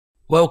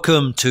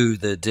Welcome to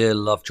the Dear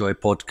Lovejoy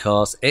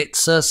podcast.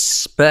 It's a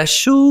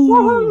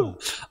special.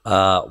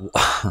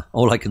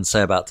 All I can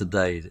say about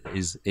today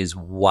is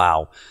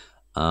wow.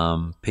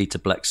 Peter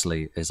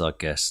Bleksley is our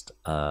guest.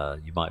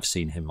 You might have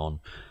seen him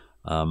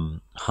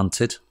on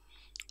Hunted,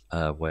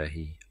 where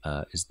he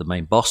is the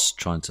main boss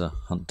trying to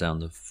hunt down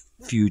the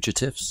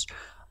fugitives.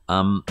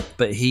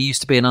 But he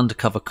used to be an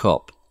undercover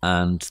cop,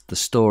 and the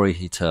story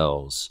he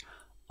tells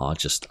are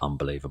just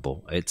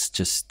unbelievable. It's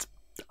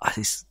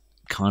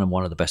kind of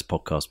one of the best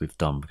podcasts we've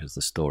done because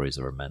the stories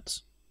are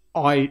immense.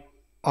 I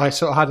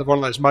sort of had one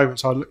of those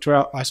moments. I sort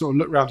of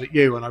looked around at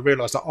you and I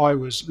realised that I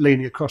was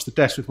leaning across the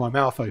desk with my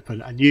mouth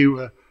open and you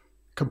were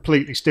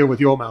completely still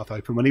with your mouth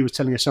open when he was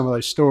telling us some of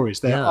those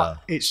stories.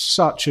 It's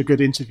such a good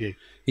interview.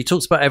 He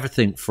talks about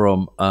everything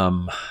from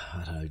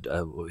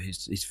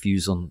his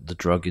views on the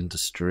drug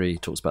industry. He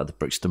talks about the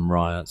Brixton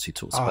riots. He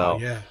talks about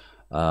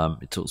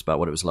he talks about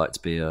what it was like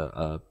to be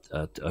a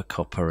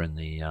copper in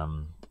the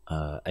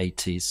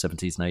 80s,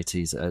 70s and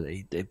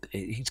 80s.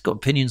 He's got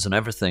opinions on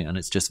everything, and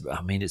it's just,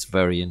 it's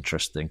very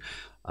interesting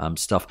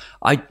stuff.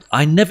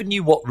 I never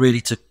knew what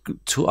really to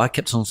I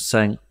kept on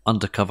saying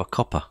undercover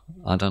copper.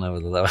 I don't know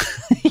whether that was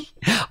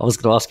I was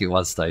going to ask you at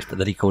one stage, but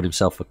then he called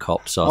himself a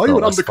cop. So you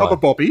an undercover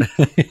Bobby?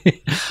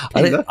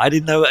 I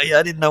didn't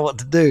know what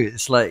to do.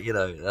 It's like,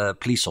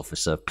 police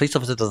officer. Police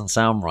officer doesn't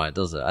sound right,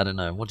 does it? I don't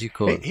know. What do you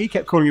call it? He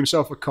kept calling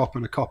himself a cop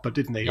and a copper,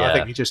 didn't he? Yeah. I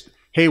think he just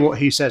hear what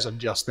he says and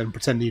just then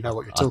pretend you know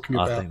what you're talking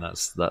about. I think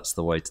that's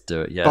the way to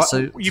do it. Yeah.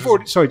 But you've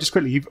already, sorry, just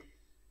quickly. You've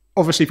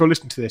obviously, if you're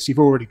listening to this, you've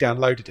already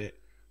downloaded it.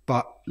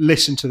 But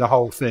listen to the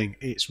whole thing.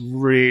 It's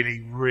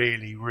really,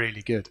 really,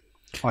 really good,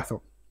 I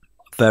thought.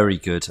 Very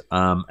good,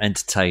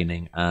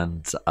 entertaining,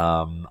 and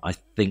I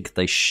think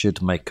they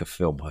should make a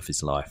film of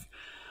his life.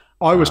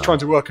 I was trying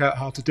to work out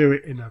how to do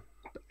it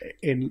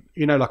in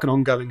like an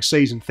ongoing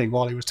season thing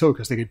while he was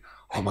talking. I was thinking,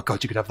 oh my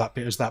God, you could have that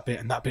bit as that bit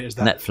and that bit as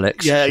that.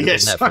 Netflix. Yeah,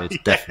 yes.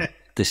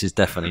 This is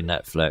definitely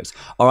Netflix.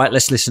 All right,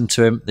 let's listen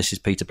to him. This is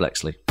Peter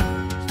Bleksley.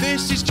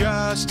 This is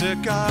just a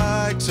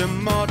guide to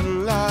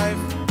modern life.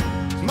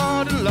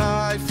 Modern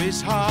life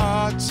is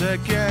hard to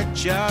get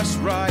just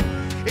right.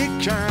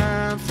 It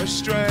can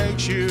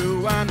frustrate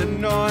you and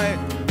annoy,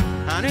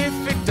 and if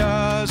it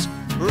does,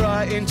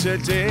 right into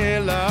Dear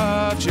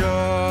Lovejoy.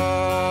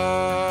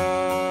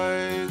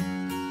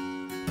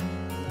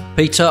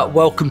 Peter,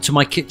 welcome to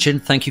my kitchen.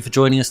 Thank you for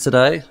joining us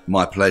today.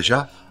 My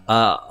pleasure.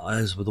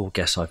 As with all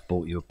guests, I've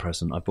bought you a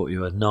present. I bought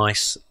you a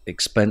nice,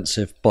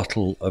 expensive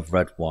bottle of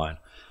red wine.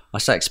 I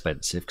say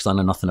expensive because I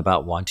know nothing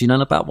about wine. Do you know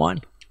about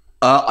wine?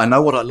 I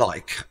know what I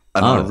like.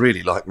 And I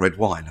really like red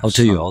wine. Oh,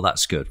 do you? Oh,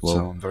 that's good. Well,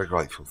 so I'm very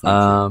grateful.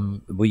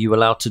 Thank you. Were you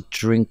allowed to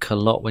drink a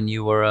lot when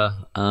you were a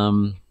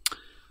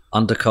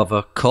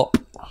undercover cop?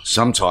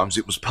 Sometimes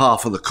it was par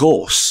for the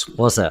course.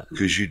 Was it?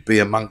 Because you'd be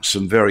amongst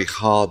some very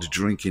hard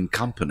drinking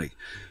company.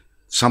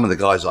 Some of the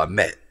guys I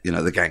met,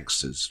 the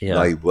gangsters,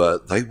 they were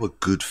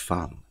good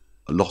fun.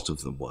 A lot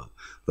of them were.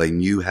 They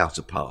knew how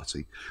to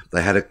party.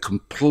 They had a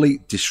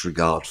complete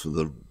disregard for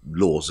the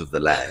laws of the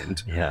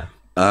land. Yeah.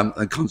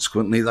 And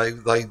consequently,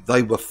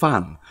 they were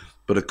fun.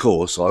 But of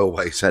course, I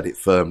always had it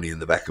firmly in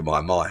the back of my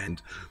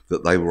mind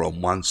that they were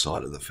on one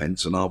side of the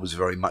fence and I was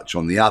very much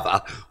on the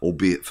other,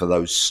 albeit for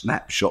those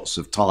snapshots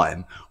of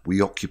time,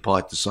 we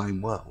occupied the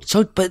same world.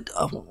 So, but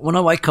when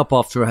I wake up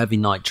after a heavy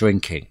night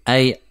drinking,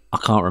 A, I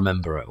can't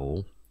remember it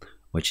all,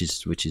 which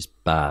is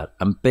bad.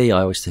 And B,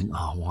 I always think,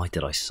 oh, why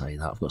did I say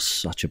that? I've got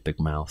such a big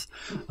mouth.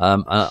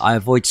 I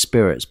avoid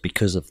spirits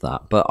because of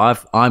that. But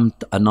I'm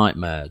a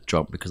nightmare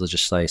drunk because I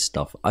just say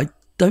stuff.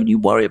 Don't you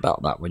worry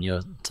about that when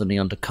you're suddenly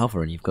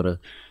undercover and you've got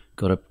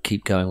to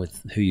keep going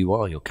with who you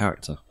are, your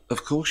character?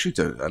 Of course you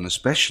do, and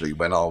especially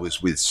when I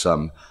was with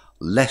some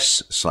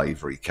less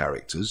savoury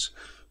characters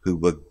who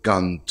were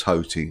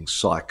gun-toting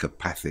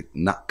psychopathic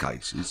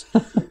nutcases,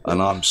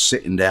 and I'm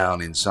sitting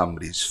down in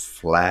somebody's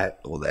flat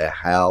or their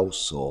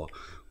house or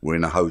we're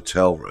in a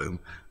hotel room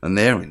and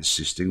they're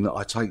insisting that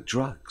I take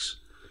drugs.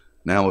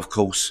 Now, of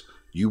course,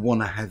 you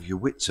want to have your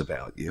wits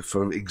about you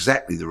for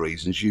exactly the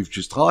reasons you've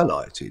just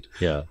highlighted.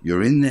 Yeah.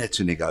 You're in there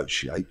to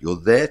negotiate. You're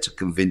there to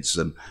convince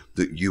them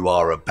that you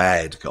are a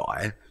bad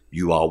guy.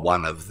 You are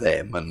one of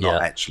them and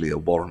not actually a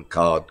warrant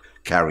card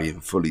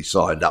carrying, fully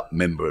signed up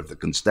member of the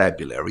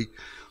constabulary.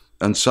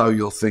 And so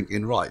you're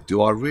thinking, right,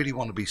 do I really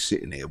want to be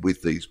sitting here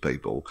with these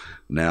people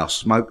now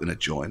smoking a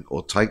joint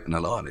or taking a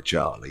line of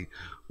Charlie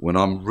when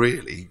I'm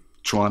really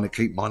trying to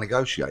keep my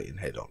negotiating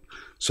head on?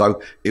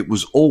 So it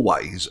was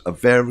always a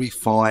very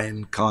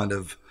fine kind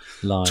of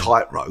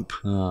tightrope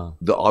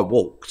that I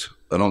walked.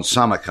 And on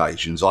some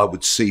occasions, I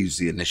would seize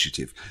the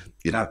initiative.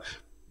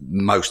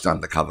 Most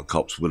undercover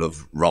cops will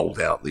have rolled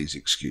out these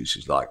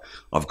excuses like,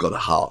 I've got a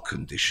heart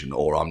condition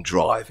or I'm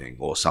driving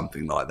or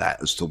something like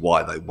that as to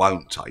why they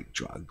won't take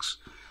drugs.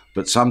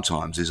 But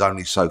sometimes there's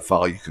only so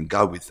far you can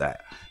go with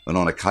that. And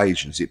on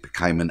occasions, it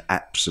became an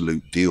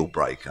absolute deal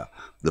breaker.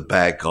 The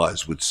bad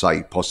guys would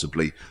say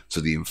possibly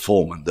to the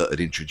informant that had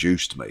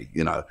introduced me,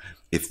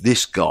 if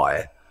this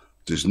guy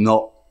does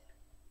not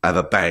have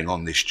a bang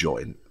on this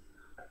joint,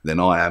 then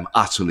I am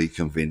utterly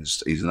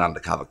convinced he's an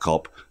undercover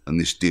cop and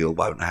this deal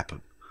won't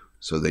happen.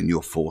 So then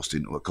you're forced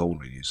into a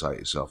corner and you say to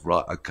yourself,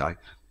 right, okay,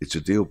 it's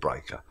a deal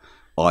breaker.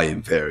 I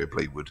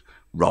invariably would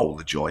roll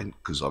the joint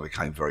because I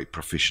became very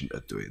proficient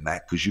at doing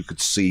that because you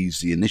could seize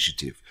the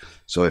initiative.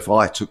 So if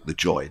I took the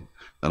joint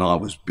and I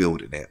was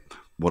building it,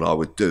 what I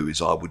would do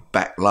is I would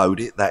backload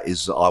it. That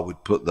is, I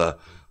would put the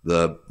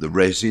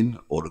resin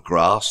or the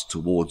grass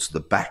towards the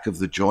back of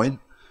the joint.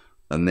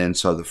 And then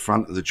so the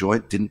front of the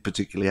joint didn't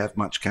particularly have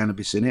much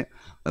cannabis in it.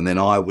 And then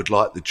I would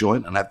light the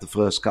joint and have the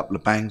first couple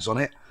of bangs on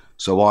it.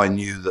 So I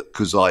knew that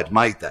because I'd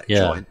made that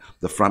joint,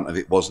 the front of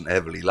it wasn't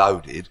heavily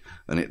loaded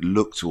and it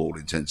looked to all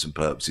intents and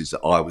purposes that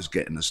I was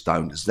getting as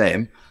stoned as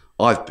them.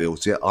 I've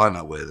built it. I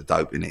know where the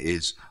dope in it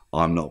is.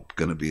 I'm not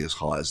going to be as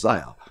high as they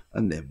are.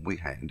 And then we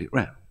hand it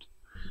round.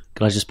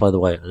 Can I just, by the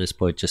way, at this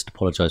point, just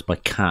apologise? My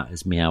cat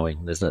is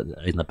meowing. There's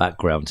in the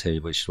background here,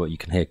 which is what you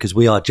can hear, because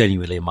we are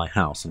genuinely in my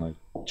house, and I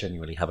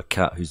genuinely have a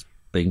cat who's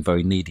being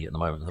very needy at the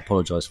moment. I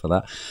apologise for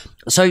that.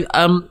 So,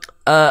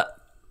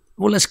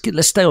 well,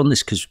 let's stay on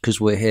this because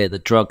we're here. The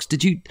drugs.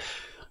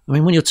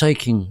 When you're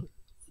taking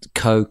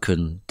coke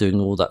and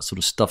doing all that sort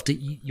of stuff,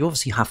 you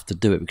obviously have to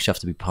do it because you have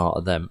to be part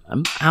of them.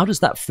 And how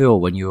does that feel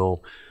when you're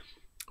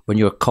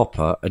a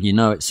copper and you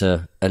know it's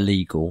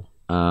illegal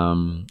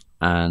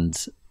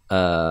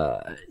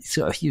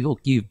so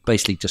you're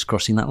basically just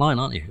crossing that line,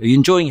 aren't you? Are you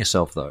enjoying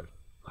yourself, though?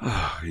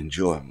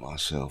 Enjoying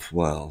myself,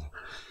 well,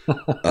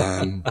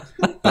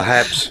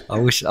 perhaps. I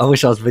wish I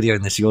was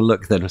videoing this. Your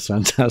look then was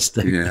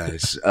fantastic.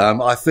 Yes.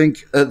 I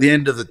think at the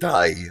end of the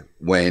day,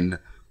 when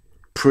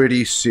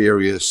pretty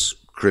serious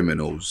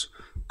criminals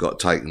got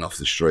taken off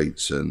the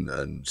streets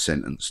and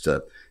sentenced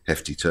to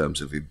hefty terms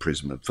of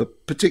imprisonment for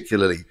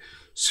particularly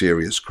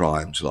serious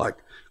crimes like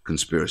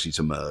conspiracy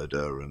to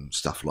murder and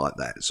stuff like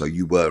that. So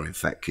you were in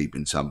fact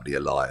keeping somebody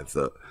alive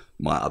that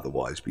might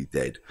otherwise be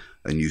dead,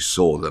 and you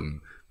saw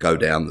them go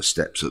down the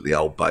steps at the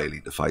Old Bailey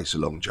to face a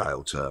long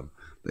jail term,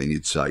 then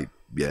you'd say,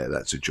 yeah,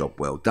 that's a job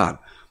well done.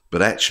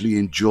 But actually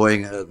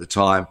enjoying it at the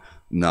time,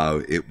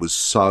 no, it was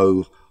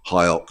so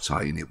high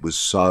octane, it was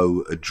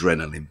so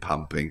adrenaline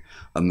pumping,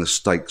 and the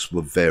stakes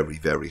were very,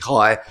 very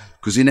high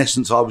because in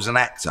essence I was an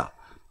actor.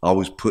 I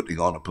was putting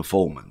on a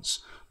performance,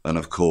 and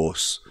of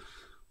course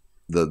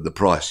the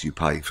price you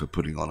pay for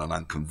putting on an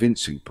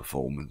unconvincing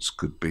performance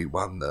could be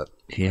one that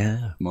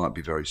might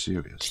be very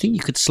serious. Do you think you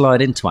could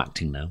slide into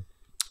acting now?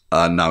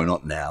 No,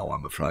 not now.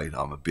 I'm afraid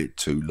I'm a bit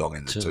too long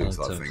in the tooth.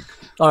 I think.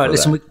 All right,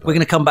 listen, we're going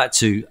to come back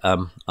to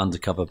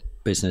undercover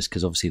business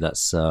because obviously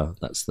that's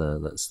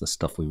the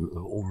stuff we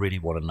all really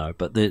want to know.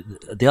 But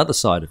the other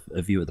side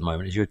of you at the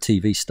moment is you're a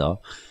TV star.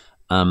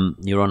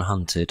 You're on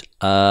Hunted.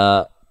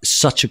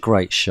 Such a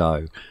great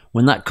show.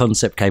 When that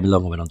concept came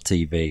along and went on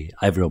TV,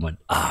 everyone went,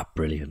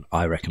 brilliant.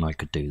 I reckon I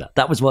could do that.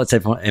 That was what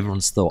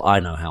everyone's thought. I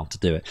know how to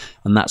do it.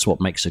 And that's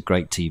what makes a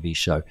great TV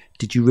show.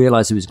 Did you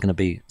realise it was going to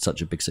be such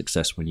a big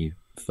success when you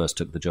first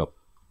took the job?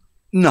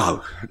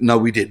 No,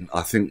 we didn't.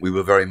 I think we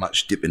were very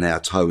much dipping our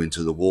toe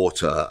into the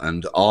water,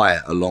 and I,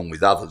 along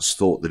with others,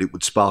 thought that it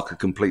would spark a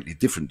completely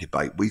different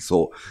debate. We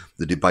thought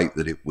the debate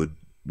that it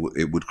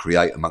would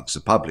create amongst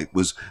the public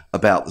was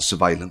about the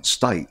surveillance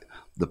state,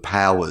 the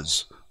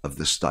powers of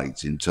the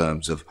state in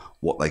terms of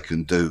what they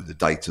can do, the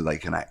data they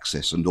can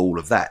access, and all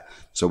of that.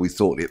 So we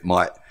thought it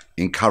might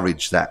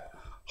encourage that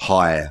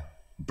high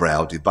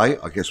brow debate,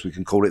 I guess we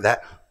can call it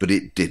that, but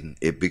it didn't.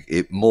 It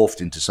morphed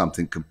into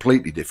something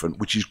completely different,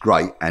 which is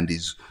great and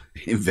is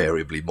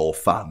invariably more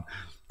fun.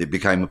 It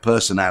became a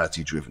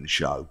personality-driven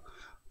show,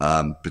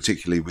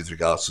 particularly with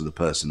regards to the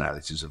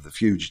personalities of the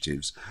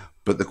fugitives.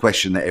 But the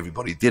question that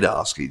everybody did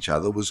ask each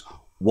other was,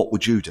 what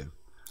would you do?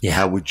 Yeah.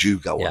 How would you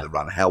go on the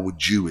run? How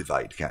would you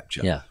evade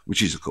capture? Yeah.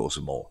 Which is, of course,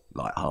 a more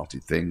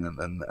light-hearted thing,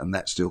 and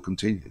that still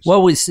continues.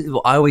 Well,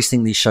 I always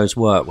think these shows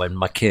work when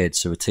my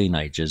kids who are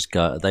teenagers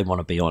they want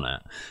to be on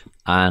it,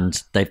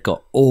 and they've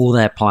got all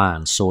their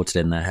plans sorted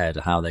in their head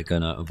of how they're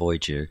going to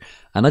avoid you.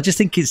 And I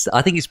think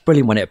it's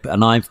brilliant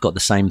and I've got the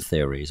same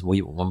theories.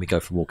 When we go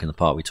for a walk in the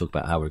park, we talk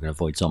about how we're going to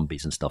avoid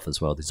zombies and stuff as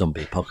well, the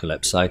zombie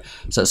apocalypse. So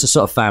it's a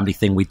sort of family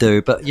thing we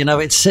do. But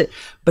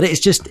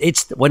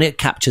it's when it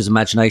captures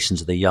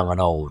imaginations of the young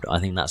and old. I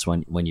think that's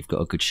when you've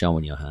got a good show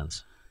on your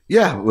hands.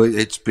 Yeah, well,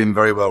 it's been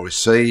very well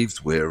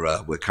received.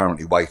 We're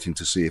currently waiting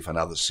to see if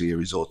another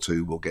series or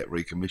two will get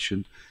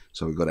recommissioned.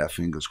 So we've got our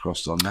fingers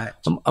crossed on that.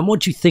 And what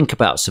do you think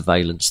about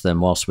surveillance then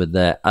whilst we're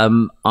there?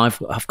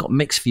 I've got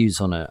mixed views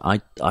on it.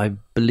 I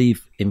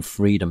believe in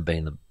freedom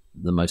being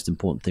the most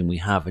important thing we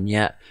have, and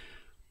yet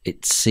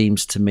it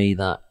seems to me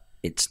that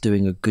it's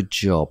doing a good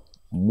job.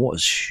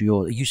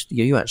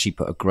 You actually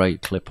put a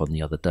great clip on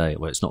the other day.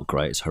 Well, it's not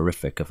great, it's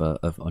horrific, of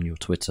on your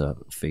Twitter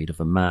feed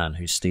of a man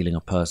who's stealing a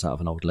purse out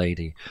of an old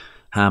lady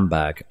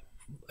handbag.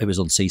 It was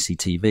on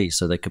CCTV,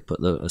 so they could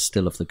put a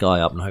still of the guy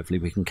up and hopefully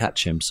we can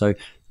catch him. So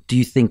do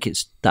you think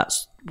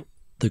that's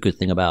the good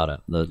thing about it?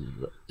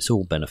 It's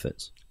all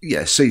benefits.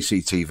 Yeah,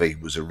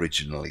 CCTV was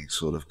originally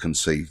sort of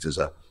conceived as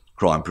a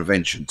crime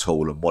prevention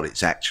tool, and what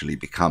it's actually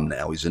become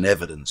now is an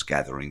evidence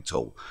gathering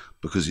tool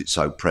because it's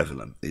so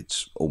prevalent.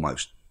 It's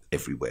almost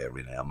everywhere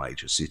in our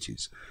major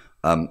cities.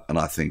 And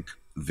I think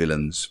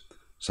villains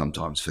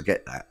sometimes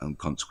forget that, and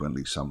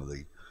consequently some of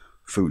the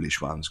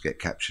foolish ones get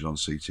captured on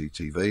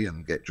CCTV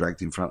and get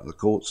dragged in front of the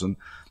courts, and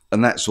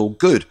that's all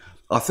good.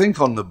 I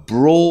think on the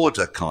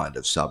broader kind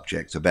of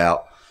subject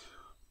about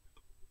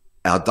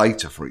our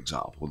data, for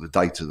example, the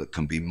data that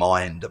can be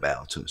mined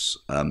about us,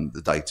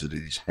 the data that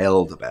is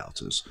held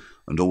about us,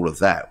 and all of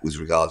that with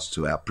regards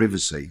to our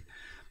privacy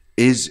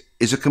is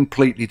a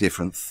completely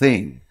different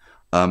thing.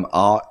 Am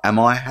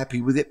I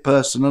happy with it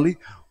personally?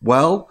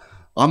 Well,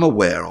 I'm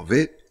aware of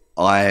it.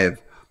 I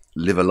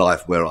live a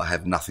life where I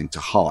have nothing to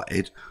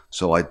hide,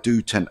 so I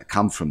do tend to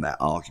come from that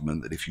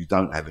argument that if you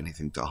don't have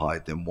anything to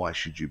hide, then why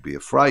should you be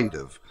afraid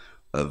of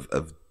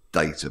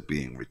data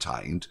being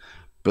retained?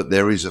 But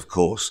there is, of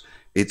course,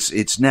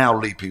 it's now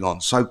leaping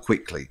on so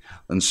quickly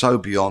and so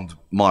beyond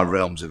my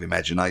realms of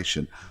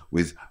imagination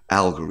with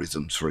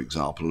algorithms, for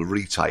example. A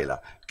retailer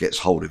gets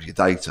hold of your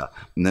data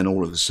and then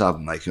all of a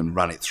sudden they can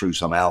run it through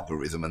some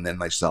algorithm and then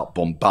they start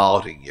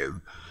bombarding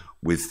you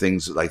with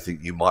things that they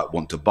think you might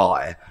want to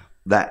buy.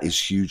 That is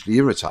hugely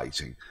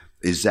irritating.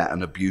 Is that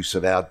an abuse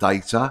of our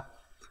data?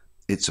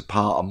 It's a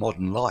part of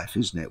modern life,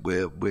 isn't it?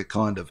 We're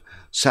kind of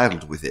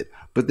saddled with it.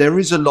 But there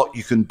is a lot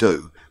you can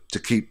do to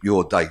keep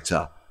your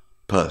data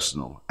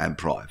personal and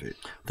private.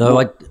 Though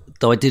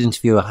I did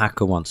interview a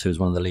hacker once who was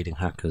one of the leading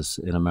hackers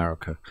in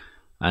America,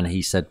 and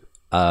he said,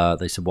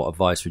 they said, what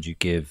advice would you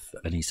give?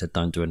 And he said,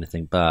 don't do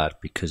anything bad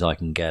because I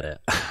can get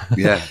it.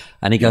 Yeah.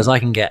 And he goes, I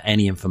can get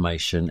any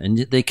information. And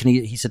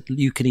he said,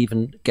 you can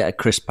even get a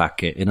crisp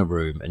packet in a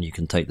room and you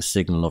can take the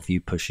signal of you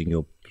pushing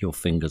your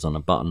fingers on a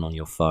button on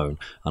your phone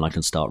and I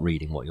can start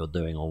reading what you're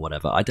doing or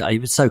whatever. It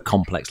was so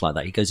complex like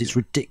that. He goes, it's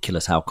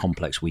ridiculous how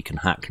complex we can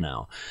hack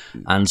now.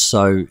 And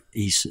so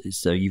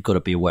you've got to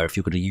be aware, if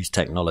you're going to use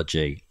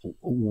technology,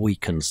 we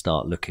can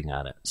start looking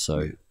at it.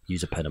 So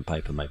use a pen and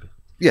paper maybe.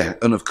 Yeah,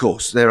 and of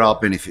course, there are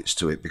benefits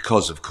to it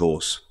because, of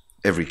course,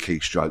 every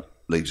keystroke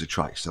leaves a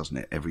trace, doesn't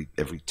it?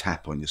 Every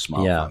tap on your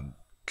smartphone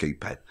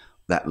keypad,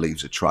 that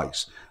leaves a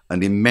trace.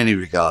 And in many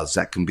regards,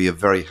 that can be a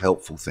very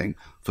helpful thing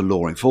for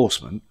law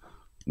enforcement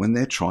when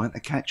they're trying to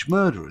catch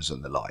murderers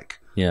and the like.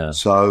 Yeah.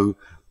 So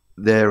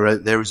there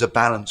is a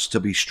balance to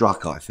be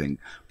struck, I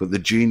think. But the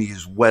genie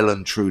is well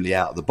and truly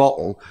out of the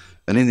bottle.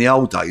 And in the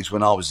old days,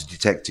 when I was a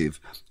detective,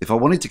 if I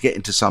wanted to get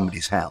into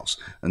somebody's house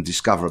and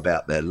discover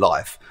about their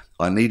life,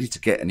 I needed to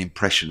get an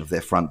impression of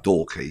their front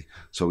door key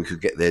so we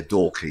could get their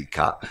door key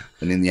cut.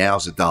 And in the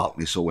hours of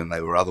darkness or when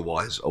they were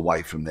otherwise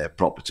away from their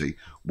property,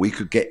 we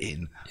could get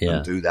in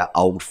and do that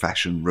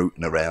old-fashioned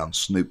rooting around,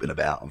 snooping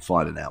about and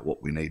finding out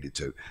what we needed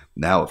to.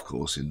 Now, of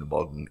course, in the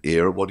modern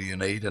era, what do you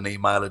need? An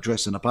email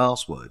address and a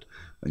password.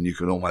 And you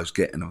can almost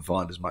get in and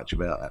find as much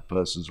about that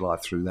person's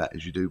life through that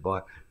as you do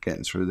by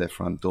getting through their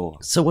front door.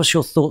 So what's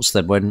your thoughts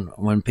then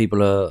when people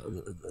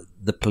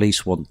the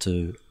police want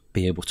to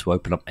be able to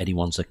open up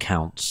anyone's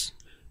accounts,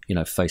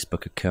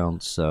 Facebook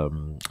accounts,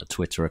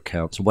 Twitter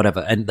accounts, or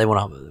whatever, and they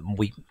want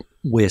to,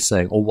 we're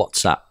saying, or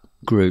WhatsApp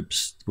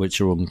groups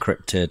which are all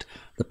encrypted.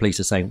 The police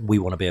are saying we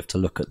want to be able to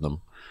look at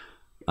them,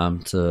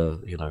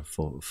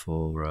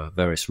 for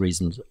various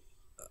reasons,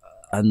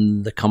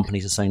 and the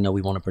companies are saying no,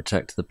 we want to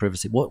protect the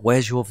privacy.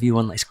 Where's your view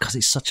on this? Because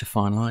it's such a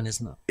fine line,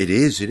 isn't it? It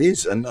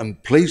is,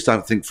 and please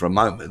don't think for a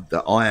moment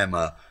that I am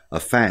a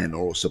fan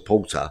or a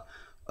supporter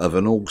of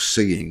an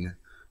all-seeing,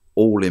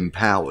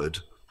 all-empowered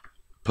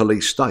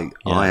police state.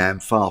 Yeah. I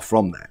am far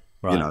from that.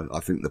 Right. I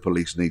think the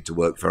police need to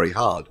work very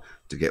hard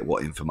to get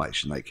what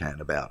information they can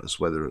about us,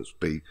 whether it's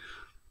be,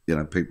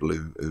 people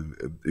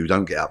who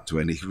don't get up to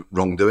any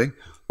wrongdoing,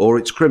 or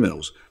it's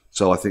criminals.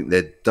 So I think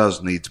there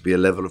does need to be a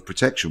level of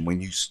protection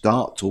when you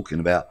start talking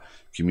about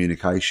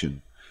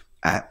communication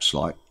apps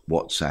like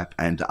WhatsApp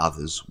and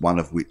others, one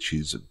of which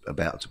is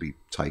about to be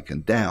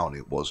taken down.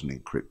 It was an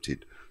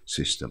encrypted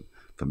system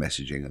for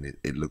messaging, and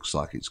it looks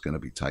like it's going to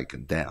be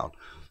taken down.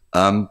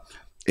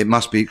 It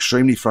must be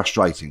extremely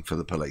frustrating for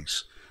the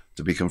police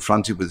to be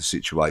confronted with a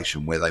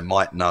situation where they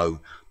might know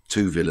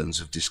two villains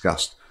have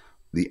discussed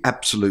the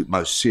absolute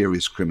most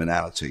serious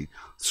criminality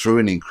through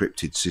an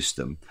encrypted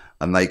system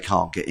and they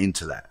can't get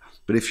into that.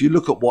 But if you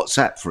look at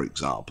WhatsApp, for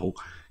example,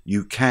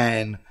 you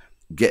can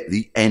get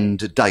the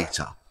end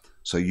data.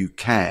 So you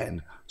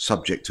can,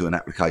 subject to an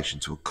application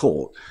to a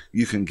court,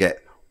 you can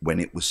get when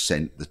it was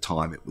sent, the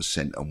time it was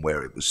sent and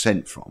where it was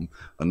sent from.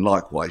 And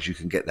likewise, you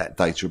can get that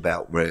data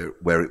about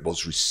where it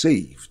was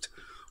received.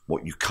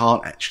 What you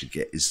can't actually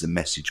get is the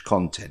message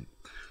content.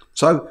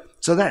 So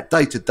that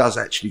data does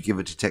actually give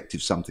a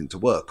detective something to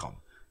work on.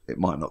 It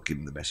might not give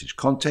them the message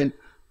content,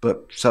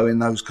 but so in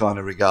those kind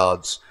of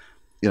regards,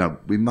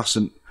 we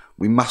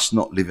must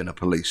not live in a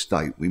police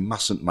state. We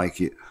mustn't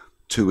make it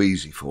too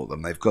easy for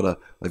them. They've got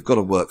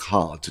to work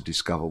hard to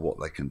discover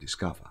what they can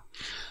discover.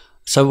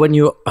 So when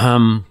you're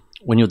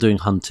doing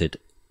hunted,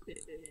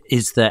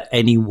 is there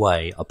any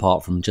way,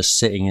 apart from just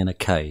sitting in a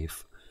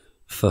cave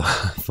for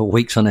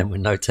weeks on end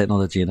with no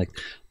technology and a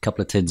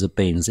couple of tins of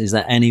beans, is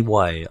there any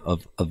way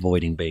of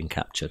avoiding being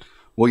captured?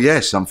 Well,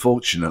 yes,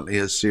 unfortunately,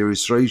 as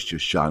Series 3's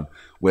just shown,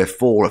 where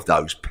 4 of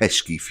those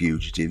pesky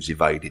fugitives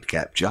evaded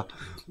capture,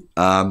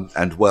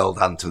 and well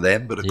done to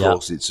them. But of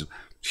course, it's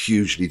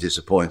hugely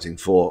disappointing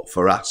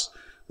for us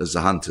as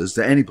the hunters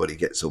that anybody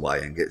gets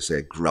away and gets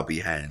their grubby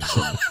hands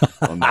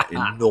on that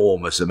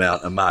enormous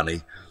amount of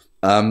money.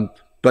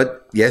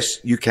 But yes,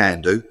 you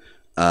can do.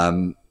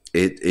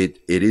 It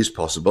is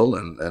possible,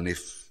 and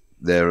if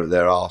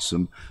there are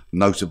some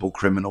notable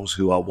criminals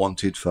who are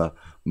wanted for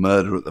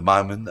murder at the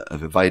moment that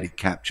have evaded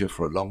capture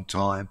for a long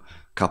time,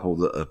 a couple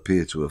that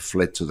appear to have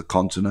fled to the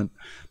continent,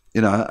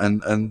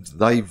 and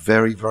they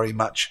very, very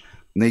much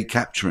need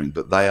capturing,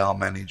 but they are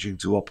managing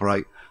to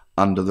operate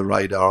under the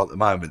radar at the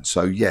moment.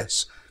 So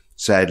yes,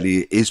 sadly,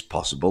 it is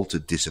possible to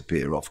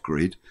disappear off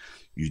grid.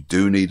 You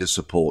do need a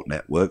support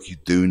network, you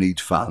do need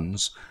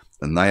funds,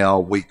 and they are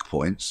weak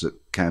points that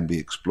can be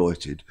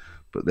exploited.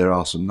 But there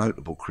are some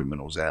notable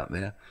criminals out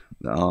there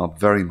that are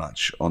very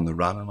much on the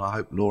run, and I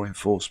hope law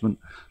enforcement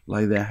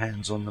lay their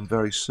hands on them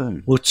very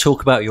soon. We'll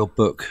talk about your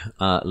book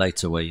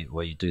later, where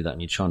you do that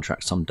and you try and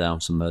track some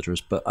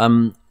murderers. But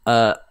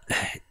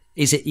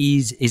is it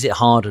easy? Is it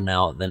harder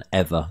now than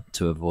ever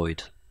to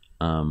avoid,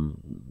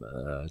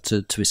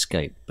 to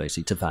escape,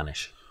 basically, to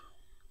vanish?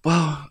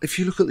 Well, if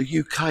you look at the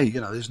UK,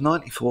 there's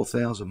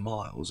 94,000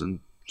 miles and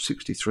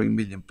 63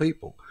 million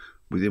people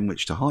within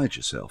which to hide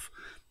yourself.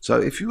 So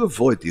if you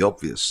avoid the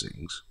obvious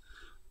things,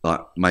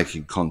 like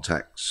making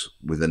contacts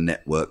with a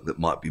network that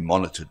might be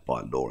monitored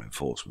by law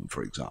enforcement,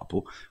 for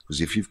example, because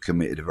if you've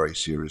committed a very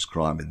serious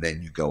crime and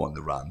then you go on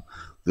the run,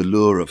 the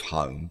lure of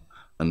home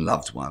and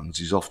loved ones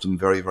is often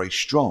very, very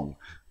strong,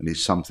 and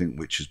is something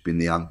which has been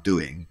the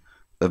undoing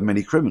of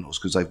many criminals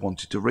because they've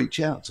wanted to reach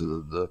out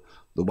to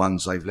the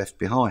ones they've left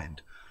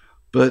behind.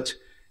 But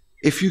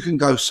if you can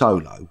go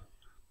solo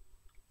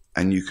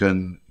and you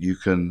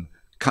can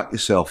cut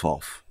yourself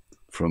off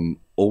from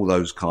all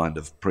those kind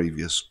of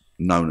previous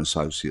known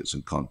associates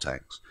and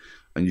contacts,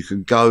 and you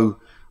can go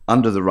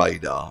under the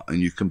radar and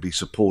you can be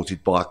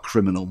supported by a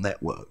criminal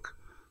network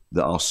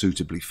that are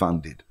suitably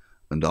funded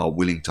and are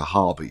willing to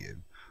harbour you,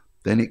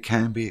 then it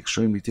can be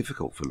extremely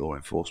difficult for law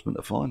enforcement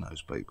to find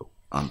those people,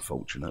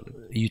 unfortunately.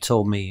 You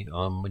told me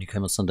when you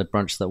came on Sunday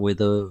Brunch that we're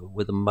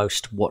the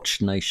most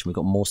watched nation. We've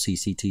got more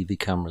CCTV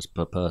cameras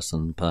per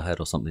person, per head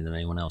or something than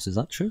anyone else. Is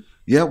that true?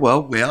 Yeah,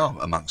 well, we are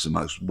amongst the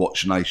most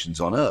watched nations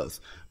on earth.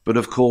 But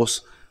of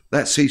course,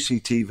 that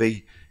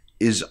CCTV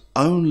is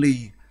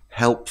only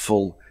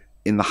helpful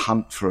in the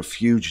hunt for a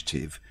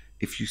fugitive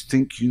if you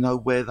think you know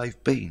where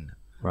they've been.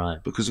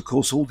 Right. Because, of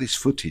course, all this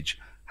footage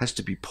has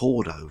to be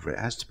pored over. It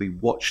has to be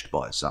watched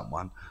by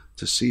someone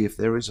to see if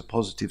there is a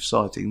positive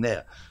sighting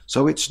there.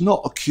 So it's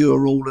not a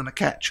cure-all and a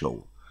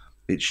catch-all.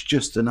 It's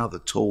just another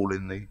tool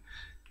in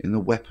the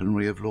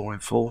weaponry of law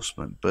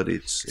enforcement. But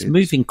it's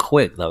moving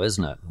quick, though,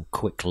 isn't it?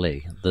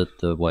 Quickly,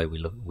 the way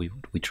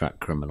we track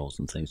criminals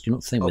and things. Do you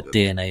not think with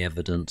DNA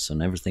evidence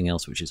and everything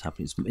else which is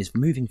happening, it's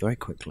moving very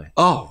quickly?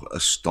 Oh,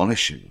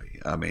 astonishingly.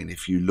 I mean,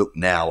 if you look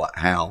now at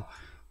how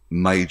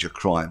major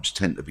crimes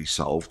tend to be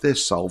solved, they're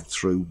solved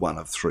through one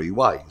of 3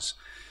 ways.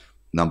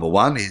 Number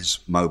one is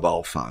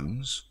mobile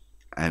phones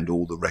and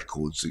all the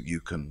records that you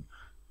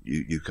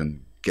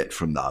can get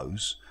from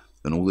those,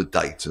 and all the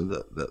data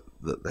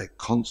that they're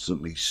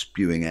constantly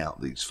spewing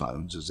out, these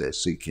phones, as they're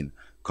seeking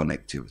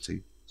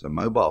connectivity. So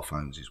mobile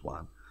phones is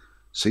one.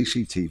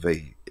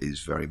 CCTV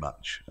is very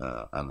much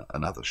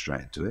another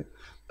strand to it.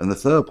 And the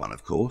third one,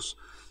 of course,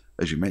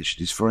 as you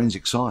mentioned, is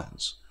forensic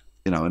science,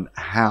 and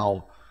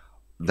how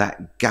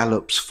that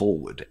gallops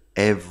forward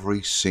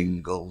every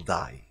single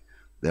day.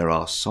 There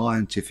are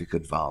scientific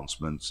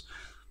advancements.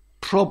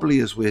 Probably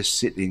as we're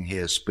sitting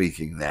here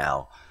speaking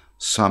now,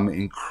 some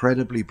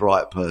incredibly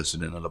bright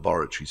person in a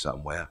laboratory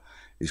somewhere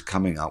is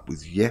coming up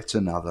with yet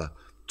another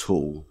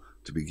tool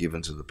to be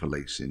given to the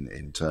police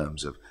in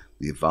terms of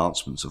the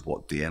advancements of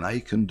what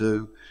DNA can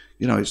do.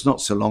 It's not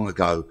so long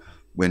ago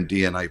when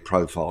DNA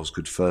profiles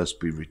could first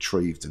be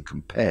retrieved and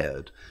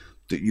compared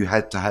that you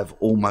had to have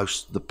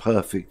almost the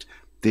perfect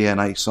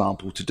DNA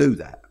sample to do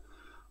that.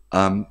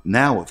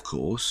 Now, of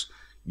course,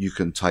 you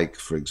can take,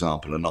 for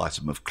example, an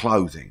item of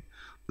clothing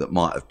that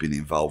might have been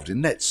involved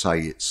in, let's say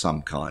it's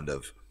some kind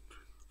of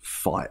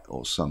fight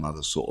or some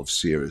other sort of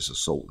serious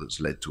assault that's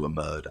led to a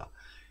murder.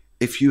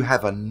 If you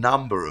have a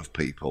number of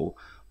people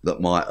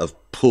that might have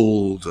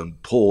pulled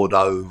and poured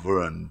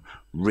over and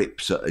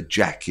ripped at a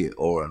jacket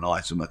or an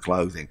item of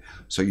clothing,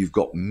 so you've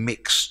got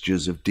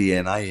mixtures of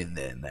DNA in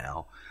there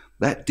now,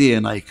 that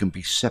DNA can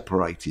be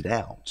separated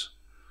out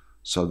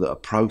so that a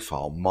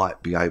profile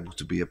might be able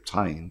to be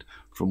obtained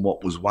from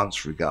what was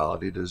once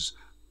regarded as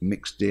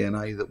mixed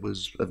DNA that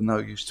was of no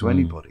use to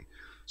anybody.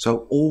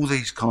 So all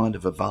these kind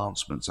of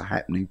advancements are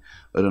happening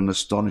at an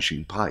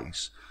astonishing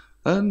pace,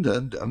 and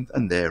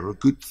they're a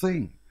good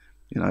thing.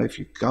 If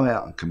you go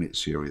out and commit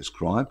serious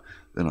crime,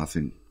 then I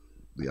think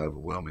the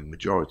overwhelming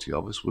majority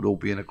of us would all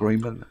be in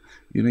agreement.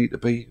 You need to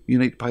pay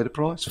the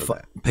price for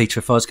that. Peter,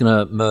 if I was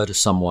going to murder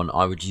someone,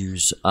 I would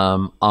use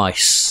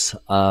ice.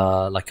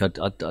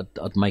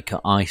 I'd make an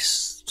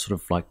ice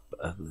sort of like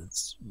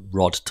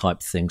rod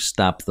type thing,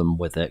 stab them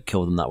with it,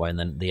 kill them that way, and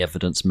then the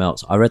evidence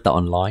melts. I read that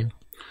online,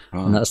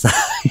 and that's that.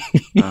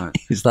 Right.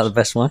 Is that the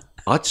best one?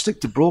 I'd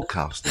stick to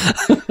broadcasting.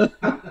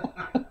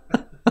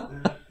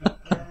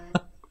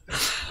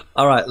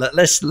 All right,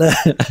 let's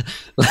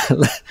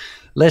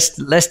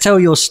tell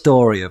your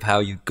story of how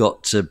you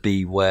got to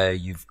be where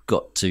you've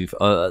got to.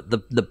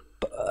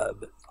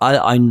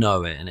 I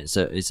know it, and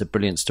it's a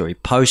brilliant story.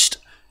 Post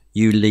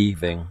you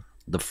leaving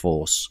the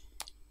force,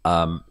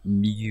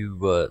 you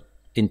were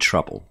in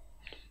trouble.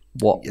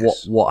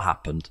 What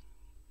happened?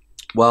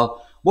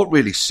 Well, what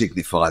really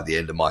signified the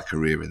end of my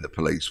career in the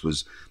police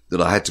was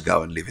that I had to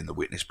go and live in the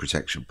witness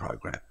protection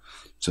program.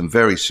 Some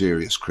very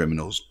serious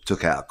criminals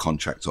took out a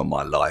contract on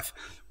my life,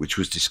 which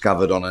was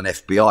discovered on an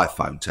FBI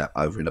phone tap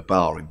over in a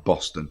bar in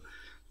Boston.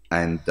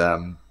 And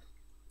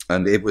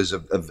it was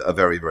a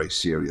very, very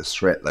serious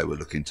threat. They were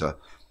looking to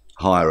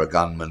hire a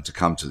gunman to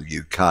come to the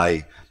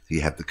UK. He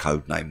had the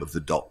code name of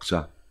the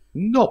Doctor.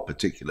 Not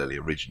particularly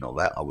original,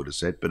 that, I would have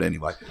said. But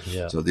anyway,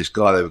 So this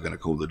guy they were going to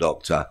call the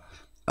Doctor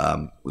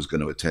was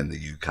going to attend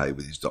the UK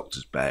with his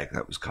doctor's bag.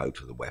 That was code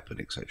for the weapon,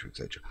 etc.,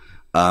 etc.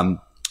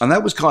 And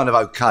that was kind of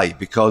okay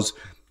because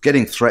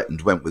getting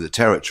threatened went with the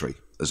territory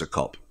as a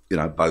cop. You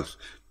know, both,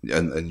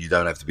 and you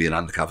don't have to be an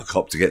undercover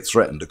cop to get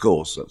threatened, of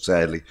course.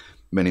 Sadly,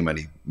 many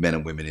men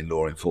and women in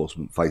law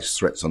enforcement face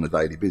threats on a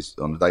daily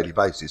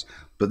basis.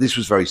 But this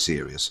was very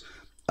serious.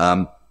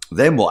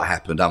 Then what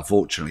happened,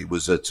 unfortunately,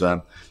 was that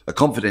a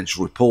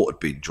confidential report had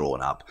been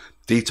drawn up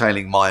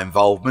detailing my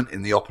involvement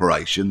in the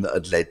operation that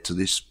had led to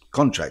this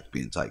contract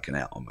being taken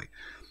out on me.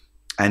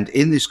 And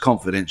in this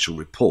confidential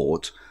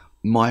report,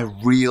 my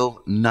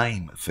real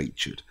name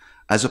featured,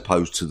 as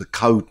opposed to the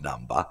code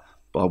number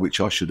by which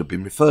I should have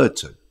been referred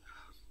to.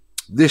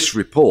 This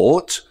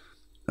report,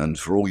 and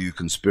for all you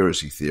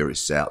conspiracy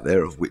theorists out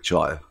there, of which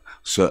I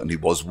certainly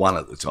was one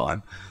at the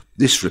time,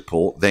 this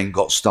report then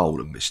got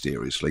stolen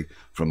mysteriously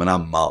from an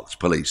unmarked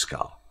police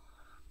car.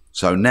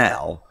 So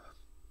now,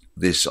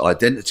 this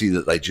identity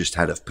that they just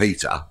had of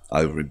Peter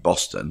over in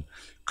Boston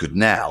could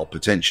now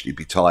potentially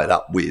be tied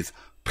up with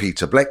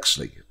Peter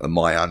Bleksley and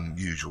my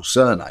unusual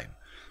surname.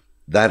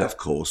 That, of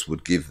course,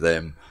 would give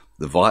them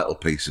the vital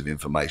piece of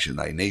information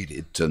they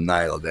needed to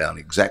nail down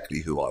exactly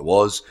who I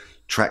was,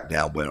 track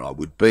down where I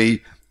would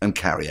be, and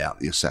carry out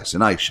the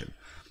assassination.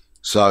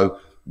 So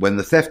when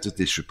the theft of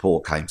this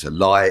report came to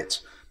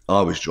light,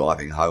 I was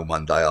driving home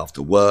one day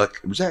after work.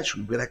 It was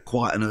actually, we had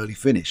quite an early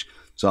finish.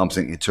 So I'm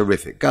thinking,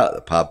 terrific, go to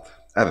the pub,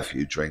 have a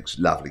few drinks,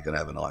 lovely, going to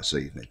have a nice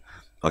evening.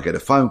 I get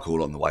a phone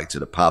call on the way to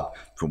the pub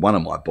from one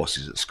of my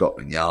bosses at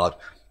Scotland Yard,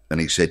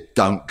 and he said,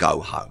 don't go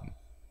home.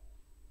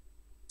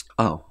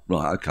 Oh,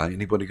 right, okay,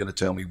 anybody going to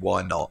tell me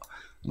why not?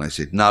 And they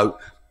said, no,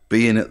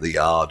 be in at the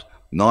yard,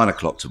 9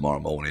 o'clock tomorrow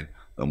morning,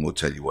 and we'll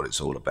tell you what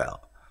it's all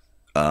about.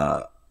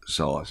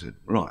 So I said,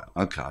 right,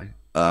 okay.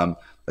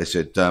 They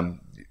said,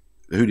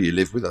 who do you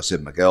live with? I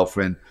said, my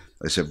girlfriend.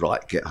 They said,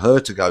 right, get her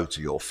to go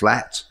to your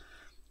flat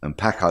and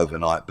pack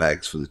overnight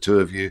bags for the two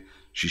of you.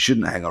 She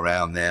shouldn't hang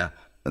around there,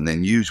 and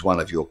then use one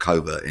of your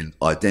covert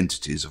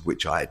identities, of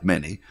which I had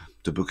many,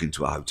 to book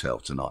into a hotel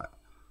tonight.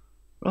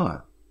 Right,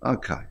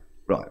 okay,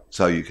 right.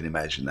 So you can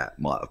imagine that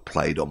might have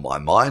played on my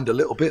mind a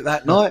little bit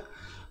that night.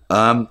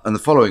 And the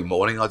following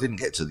morning, I didn't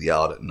get to the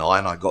yard at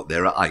 9. I got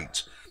there at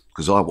 8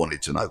 because I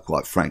wanted to know,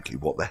 quite frankly,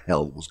 what the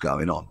hell was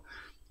going on.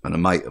 And a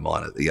mate of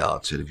mine at the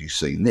yard said, have you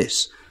seen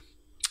this?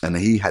 And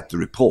he had the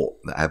report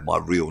that had my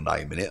real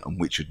name in it and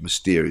which had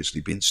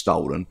mysteriously been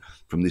stolen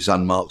from this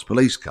unmarked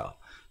police car.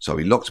 So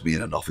he locked me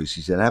in an office.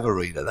 He said, have a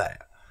read of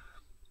that.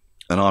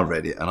 And I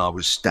read it, and I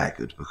was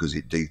staggered because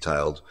it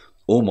detailed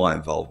all my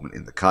involvement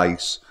in the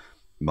case.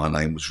 My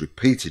name was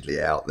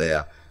repeatedly out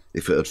there.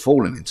 If it had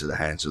fallen into the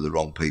hands of the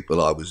wrong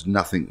people, I was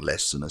nothing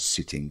less than a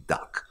sitting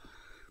duck.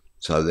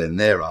 So then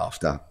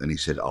thereafter, and he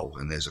said, oh,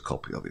 and there's a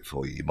copy of it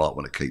for you. You might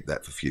want to keep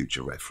that for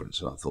future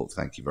reference. And I thought,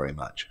 thank you very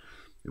much.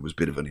 It was a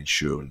bit of an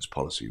insurance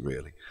policy,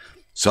 really.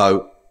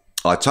 So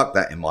I tucked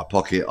that in my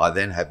pocket. I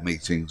then had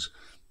meetings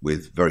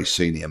with very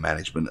senior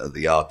management at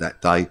the yard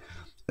that day.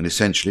 And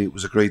essentially it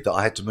was agreed that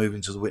I had to move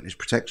into the witness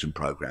protection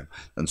program.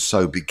 And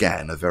so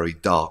began a very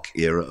dark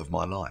era of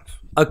my life.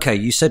 Okay,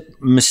 you said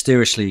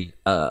mysteriously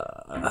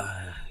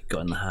got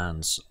in the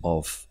hands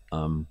of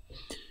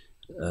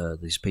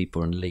these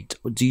people and leaked.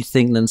 Do you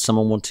think then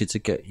someone wanted to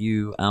get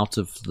you out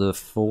of the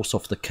force,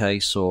 off the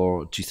case,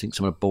 or do you think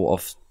someone bought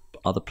off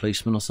other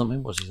policemen or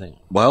something? What do you think?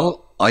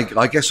 Well,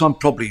 I guess I'm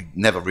probably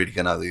never really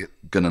going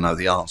to know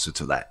the answer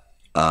to that.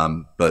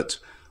 But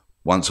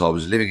once I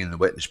was living in the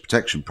witness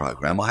protection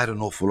program, I had an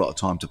awful lot of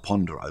time to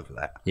ponder over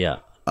that. Yeah.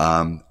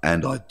 And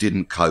I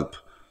didn't cope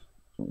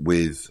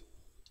with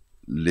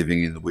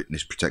living in the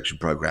witness protection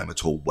program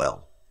at all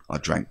well. I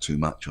drank too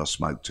much. I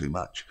smoked too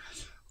much.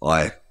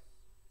 I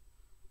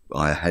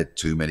had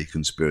too many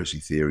conspiracy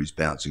theories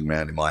bouncing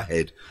around in my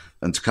head.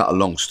 And to cut a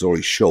long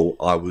story short,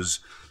 I was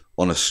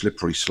on a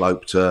slippery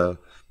slope to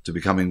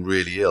becoming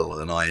really ill,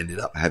 and I ended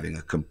up having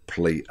a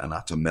complete and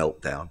utter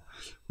meltdown,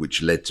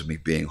 which led to me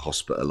being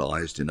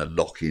hospitalised in a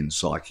lock-in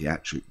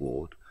psychiatric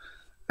ward.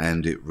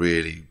 And it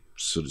really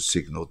sort of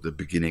signalled the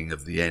beginning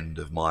of the end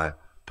of my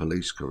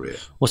police career.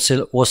 What's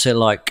it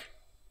like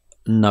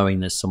knowing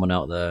there's someone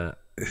out there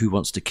who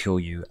wants to kill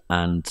you?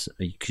 And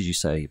because you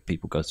say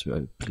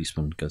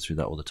policemen go through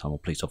that all the time, or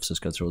police officers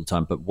go through all the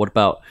time, but what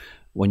about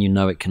when you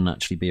know it can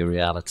actually be a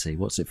reality?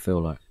 What's it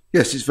feel like?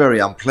 Yes, it's very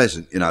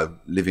unpleasant.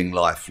 Living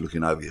life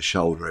looking over your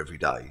shoulder every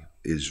day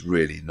is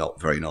really not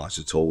very nice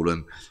at all,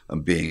 and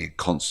being in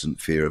constant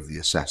fear of the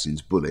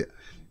assassin's bullet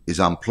is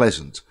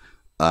unpleasant.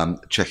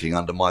 Checking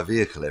under my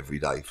vehicle every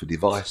day for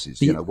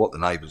devices. What the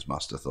neighbours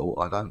must have thought,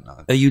 I don't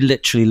know. Are you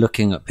literally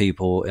looking at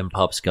people in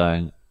pubs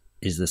going,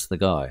 is this the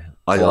guy?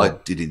 I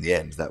did in the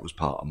end. That was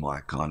part of my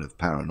kind of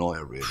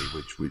paranoia, really,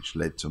 which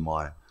led to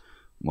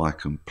my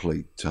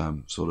complete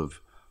sort of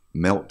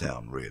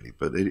meltdown, really.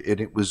 But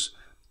it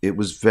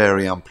was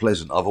very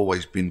unpleasant. I've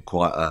always been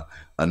quite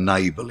a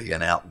neighbourly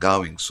and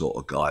outgoing sort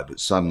of guy, but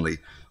suddenly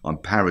I'm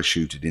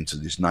parachuted into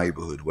this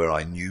neighbourhood where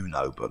I knew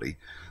nobody,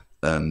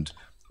 and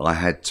I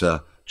had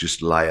to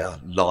just lay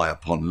lie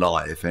upon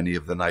lie if any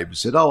of the neighbours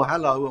said, "Oh,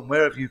 hello, and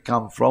where have you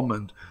come from?"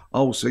 and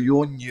 "Oh, so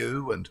you're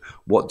new, and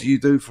what do you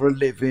do for a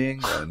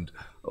living?" and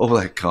all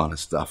that kind of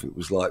stuff. It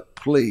was like,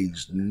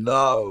 please,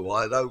 no,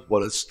 I don't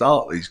want to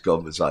start these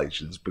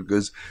conversations,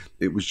 because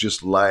it was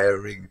just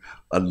layering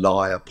a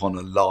lie upon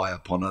a lie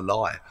upon a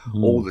lie.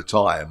 All the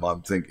time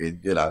I'm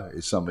thinking,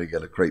 is somebody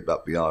going to creep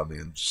up behind me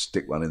and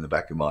stick one in the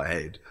back of my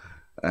head?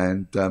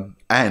 And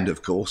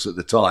of course, at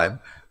the time,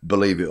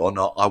 believe it or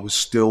not, I was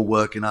still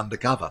working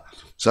undercover.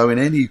 So in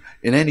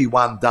any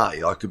one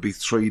day, I could be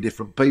 3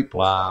 different people.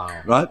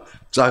 Wow. Right?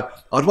 So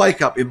I'd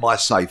wake up in my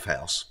safe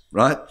house,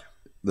 right?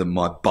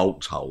 My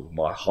bolt hole,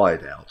 my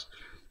hideout.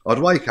 I'd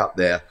wake up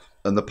there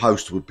and the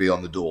poster would be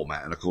on the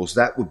doormat. And of course,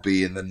 that would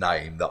be in the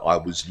name that I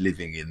was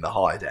living in the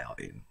hideout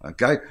in.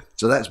 Okay?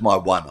 So that's my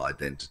one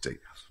identity.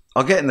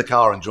 I'll get in the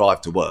car and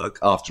drive to work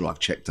after I've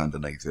checked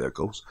underneath it, of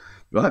course.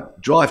 Right?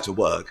 Drive to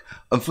work.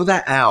 And for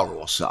that hour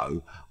or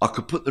so, I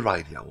could put the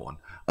radio on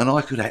and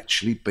I could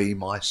actually be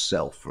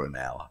myself for an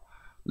hour.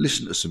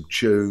 Listen to some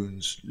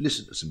tunes,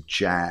 listen to some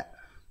chat,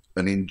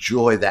 and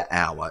enjoy that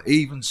hour.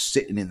 Even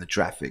sitting in the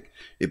traffic,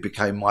 it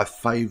became my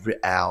favourite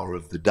hour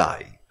of the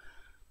day.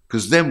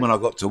 Because then when I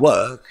got to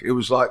work, it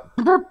was like,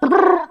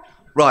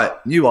 right,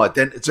 new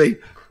identity,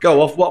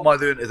 go off. What am I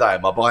doing today?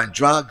 Am I buying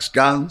drugs,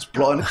 guns,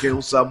 plotting to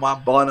kill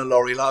someone, buying a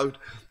lorry load,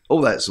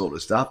 all that sort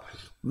of stuff.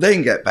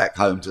 Then get back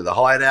home to the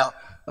hideout.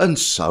 And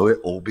so it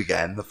all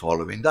began the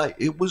following day.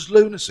 It was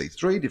lunacy,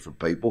 3 different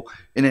people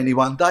in any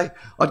one day.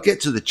 I'd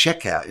get to the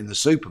checkout in the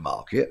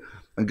supermarket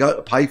and go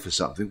to pay for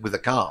something with a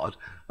card,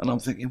 and I'm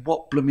thinking,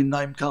 what blooming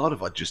name card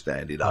have I just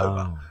handed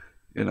over?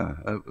 It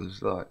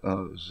was like,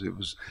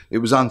 it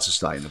was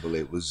unsustainable.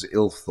 It was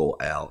ill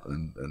thought out,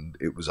 and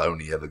it was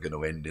only ever going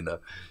to end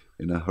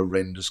in a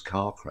horrendous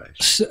car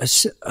crash.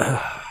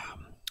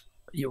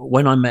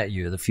 When I met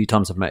you, the few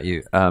times I've met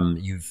you,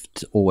 you've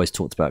always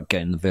talked about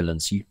getting the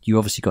villains. You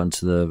obviously got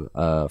into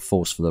the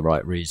force for the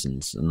right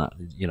reasons, and that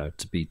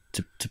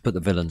to put the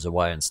villains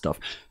away and stuff.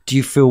 Do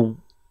you feel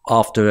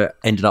after it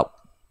ended up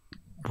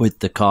with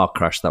the car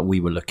crash that we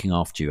were looking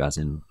after you, as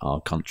in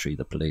our country,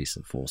 the police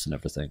and force and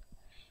everything?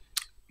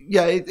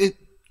 Yeah,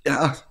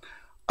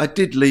 I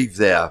did leave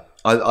there.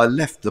 I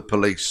left the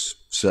police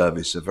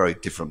service a very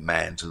different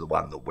man to the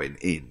one that went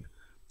in,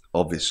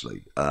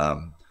 obviously.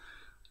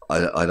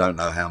 I don't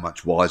know how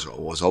much wiser I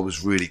was. I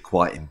was really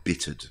quite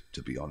embittered,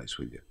 to be honest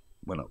with you,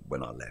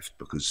 when I left,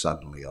 because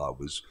suddenly I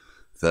was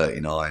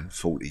 39,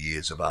 40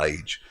 years of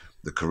age.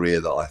 The career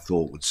that I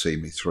thought would see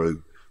me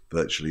through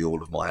virtually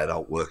all of my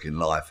adult working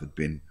life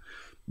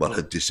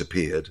had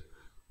disappeared.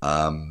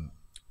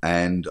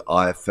 And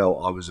I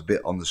felt I was a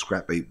bit on the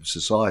scrap heap of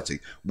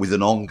society with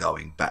an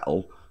ongoing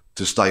battle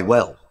to stay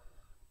well.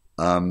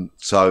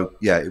 So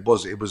yeah, it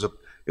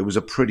was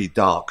a pretty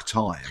dark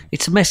time.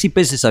 It's a messy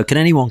business, though. Can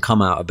anyone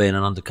come out of being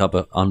an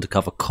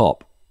undercover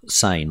cop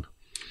sane?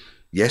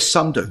 Yes,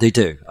 some do. They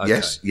do.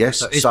 Okay. Yes,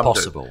 so it's some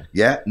possible. Do.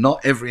 Yeah,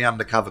 not every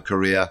undercover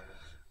career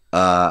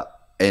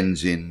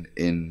ends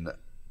in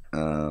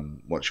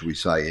what should we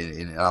say,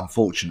 in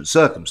unfortunate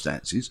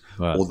circumstances,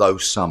 right. Although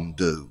some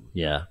do.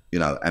 Yeah.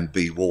 And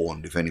be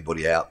warned, if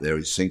anybody out there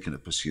is thinking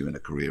of pursuing a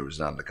career as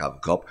an undercover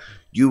cop,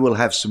 you will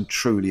have some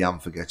truly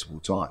unforgettable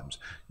times.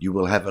 You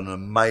will have an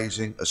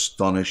amazing,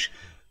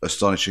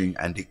 astonishing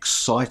and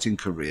exciting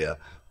career,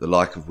 the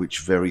like of which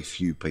very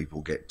few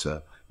people get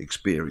to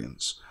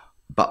experience.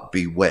 But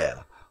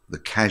beware, the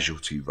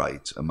casualty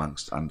rate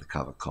amongst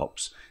undercover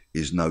cops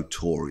is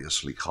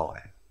notoriously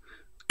high.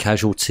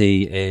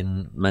 Casualty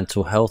in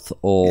mental health,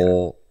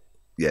 or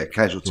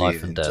casualty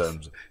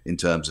in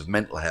terms of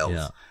mental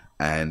health,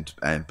 and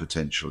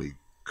potentially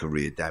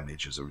career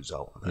damage as a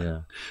result of that.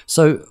 Yeah.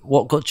 So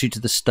what got you to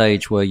the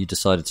stage where you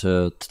decided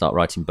to start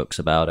writing books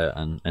about it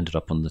and ended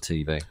up on the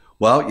TV?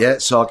 Well,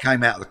 so I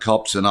came out of the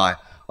cops, and I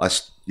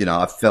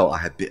felt I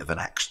had a bit of an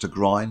axe to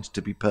grind,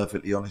 to be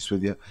perfectly honest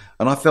with you,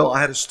 and I felt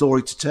I had a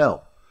story to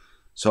tell.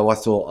 So I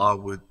thought I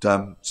would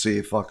see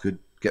if I could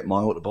get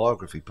my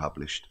autobiography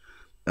published.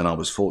 And I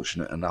was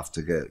fortunate enough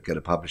to get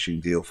a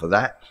publishing deal for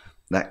that.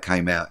 That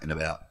came out in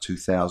about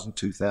 2000,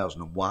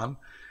 2001.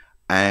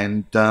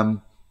 And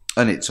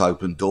it's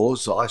opened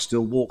doors that I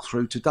still walk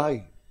through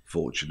today,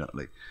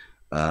 fortunately.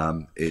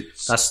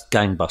 That's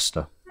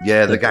Gangbuster.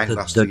 Yeah, the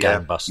Gangbuster. The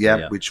Gangbuster,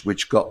 yeah.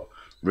 Which got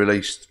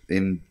released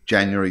in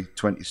January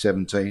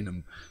 2017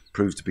 and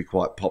proved to be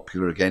quite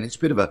popular again. It's a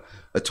bit of a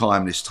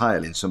timeless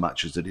tale in so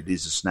much as that it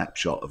is a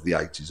snapshot of the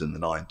 80s and the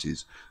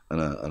 90s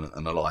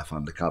and a life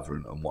undercover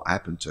and what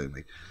happened to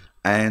me.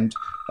 And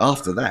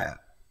after that...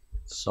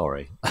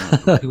 Sorry.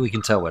 We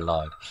can tell we're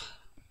live.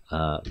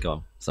 Go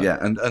on. Sorry. Yeah,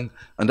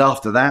 and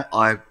after that,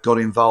 I got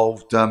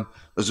involved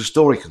as a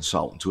story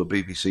consultant to a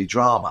BBC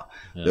drama.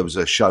 Yeah. There was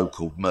a show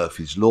called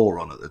Murphy's Law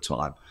on at the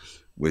time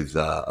with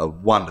a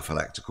wonderful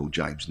actor called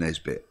James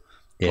Nesbitt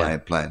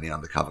playing the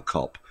undercover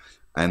cop.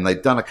 And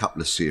they'd done a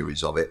couple of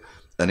series of it,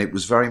 and it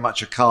was very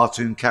much a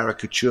cartoon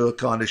caricature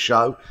kind of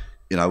show.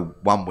 You know,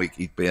 one week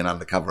he'd be an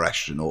undercover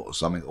astronaut or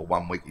something, or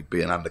one week he'd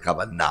be an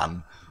undercover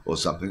nun or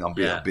something. I'm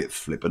being a bit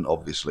flippant,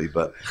 obviously,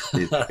 but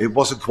it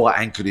wasn't quite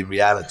anchored in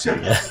reality.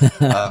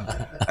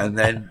 And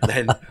then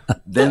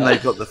they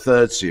got the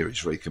third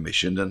series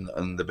recommissioned,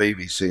 and the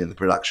BBC and the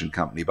production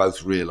company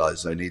both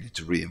realised they needed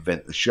to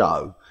reinvent the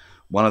show.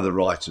 One of the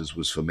writers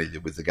was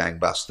familiar with the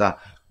Gangbuster,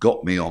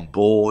 got me on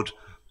board,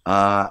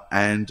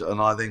 and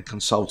I then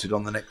consulted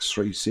on the next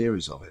 3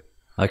 series of it.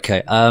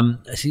 Okay,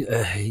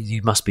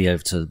 you must be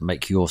able to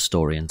make your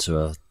story into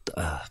a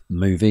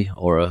movie,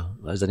 or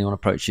has anyone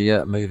approached you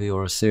yet? A movie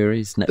or a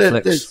series?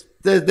 Netflix?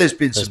 There's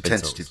been some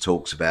tentative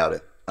talks about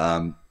it,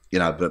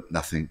 but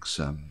nothing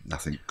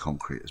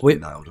concrete has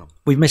been nailed on.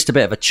 We've missed a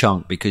bit of a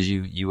chunk because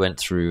you went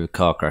through a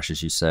car crash,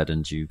 as you said,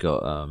 and you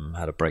got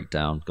had a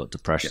breakdown, got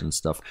depression and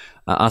stuff.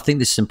 I think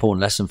this is an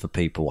important lesson for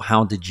people.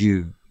 How did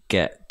you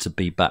get to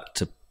be back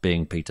to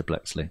being Peter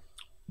Bleksley?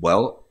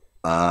 Well,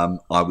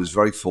 I was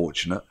very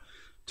fortunate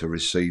to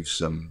receive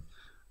some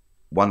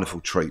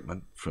wonderful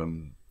treatment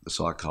from the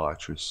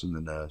psychiatrists and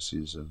the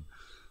nurses and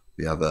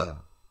the other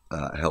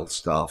health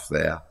staff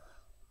there.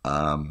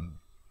 I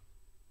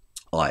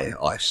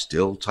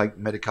still take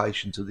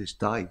medication to this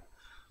day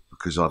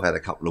because I've had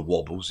a couple of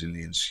wobbles in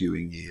the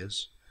ensuing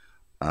years.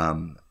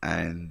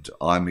 And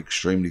I'm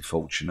extremely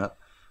fortunate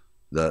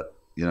that,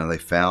 they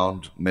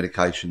found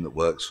medication that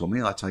works for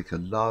me. I take a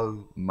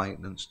low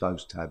maintenance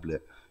dose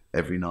tablet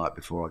every night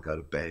before I go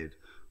to bed.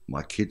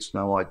 My kids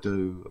know I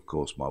do. Of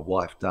course, my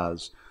wife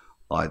does.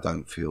 I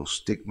don't feel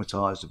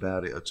stigmatized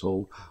about it at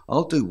all.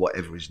 I'll do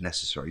whatever is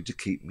necessary to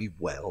keep me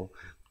well,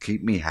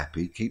 keep me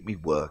happy, keep me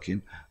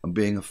working and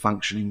being a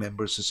functioning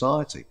member of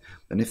society.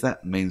 And if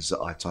that means that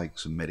I take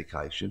some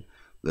medication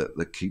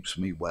that keeps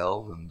me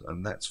well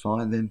and that's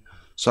fine, then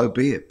so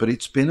be it. But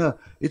it's been a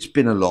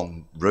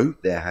long route.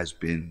 There has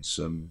been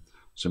some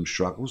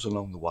struggles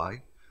along the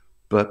way.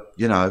 But,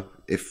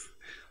 if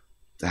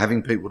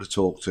having people to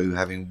talk to,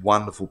 having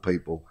wonderful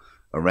people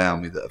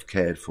around me that have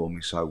cared for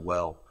me so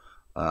well,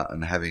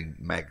 and having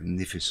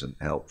magnificent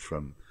help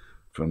from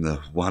the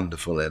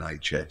wonderful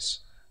NHS,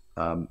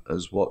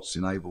 is what's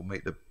enabled me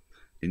to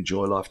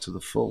enjoy life to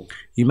the full.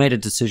 You made a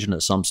decision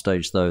at some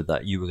stage, though,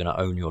 that you were going to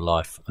own your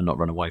life and not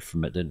run away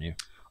from it, didn't you?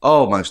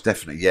 Oh, most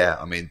definitely, yeah.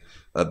 I mean,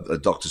 a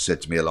doctor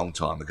said to me a long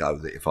time ago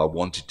that if I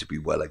wanted to be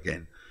well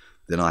again,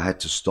 then I had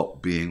to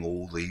stop being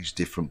all these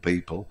different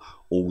people,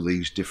 all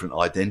these different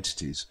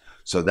identities.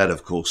 So that,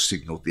 of course,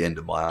 signalled the end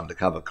of my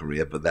undercover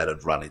career, but that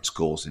had run its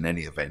course in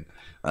any event.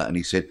 And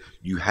he said,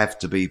 you have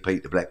to be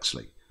Peter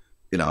Bleksley.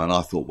 And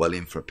I thought, well,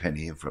 in for a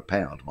penny, in for a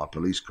pound. My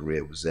police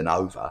career was then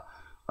over.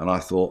 And I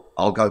thought,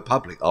 I'll go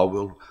public. I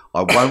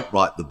won't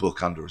write the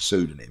book under a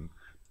pseudonym.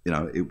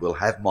 It will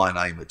have my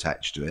name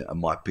attached to it and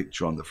my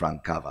picture on the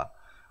front cover.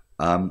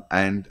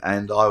 And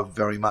I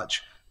very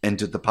much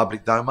entered the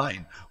public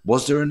domain.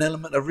 Was there an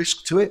element of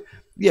risk to it?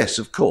 Yes,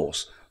 of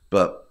course.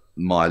 But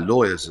my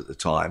lawyers at the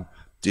time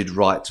did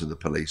write to the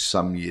police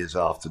some years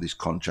after this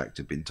contract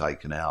had been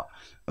taken out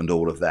and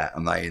all of that.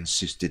 And they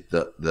insisted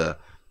that the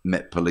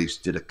Met Police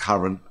did a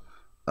current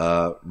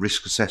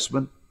risk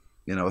assessment,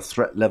 a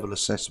threat level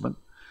assessment.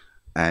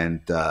 And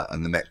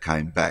the Met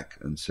came back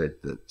and said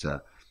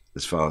that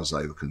as far as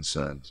they were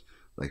concerned,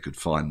 they could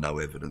find no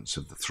evidence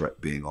of the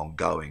threat being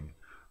ongoing.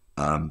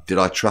 Did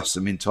I trust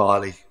them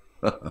entirely?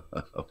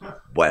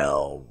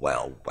 Well.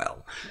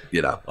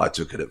 I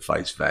took it at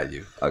face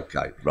value.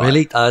 Okay, right.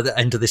 Really? The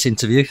end of this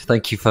interview.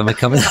 Thank you for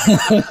coming.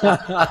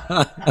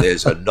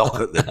 There's a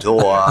knock at the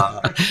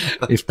door.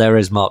 If there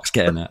is, Mark's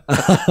getting it.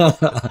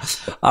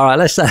 All right,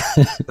 let's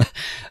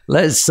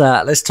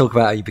talk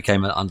about how you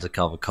became an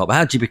undercover cop.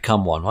 How did you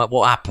become one?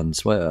 What happened?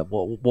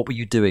 What were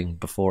you doing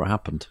before it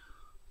happened?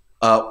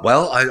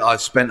 I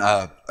spent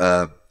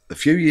a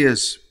few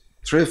years,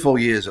 3 or 4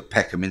 years at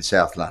Peckham in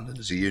South London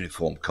as a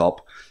uniformed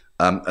cop.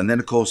 And then,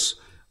 of course,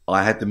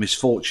 I had the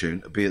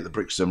misfortune to be at the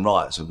Brixton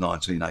riots of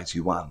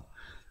 1981.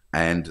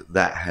 And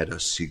that had a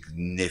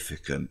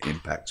significant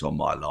impact on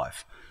my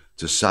life,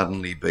 to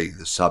suddenly be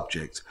the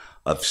subject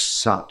of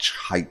such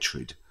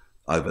hatred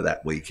over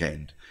that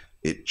weekend.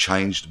 It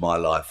changed my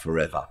life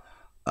forever.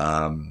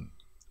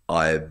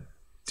 I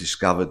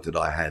discovered that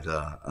I had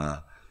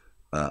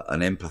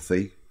an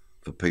empathy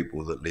for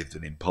people that lived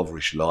an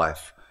impoverished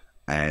life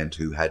and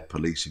who had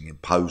policing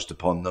imposed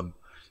upon them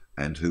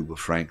and who were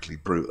frankly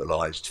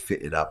brutalised,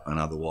 fitted up and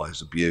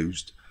otherwise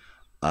abused.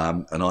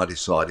 And I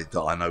decided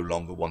that I no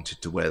longer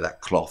wanted to wear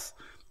that cloth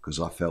because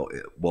I felt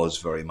it was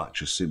very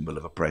much a symbol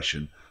of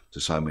oppression to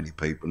so many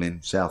people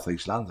in South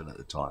East London at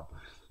the time.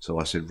 So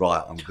I said,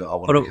 right, I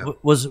want to be...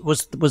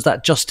 Was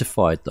that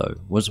justified, though?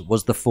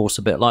 Was the force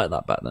a bit like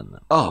that back then?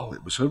 Oh,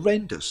 it was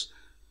horrendous.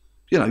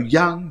 You know,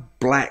 young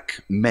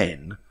black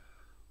men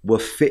were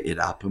fitted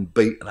up and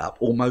beaten up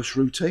almost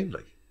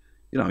routinely,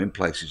 you know, in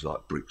places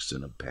like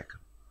Brixton and Peckham.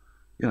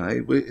 You know,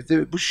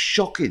 it was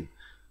shocking.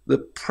 The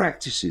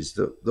practices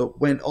that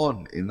went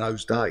on in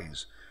those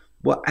days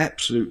were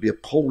absolutely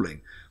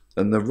appalling.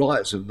 And the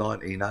riots of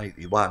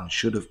 1981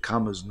 should have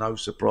come as no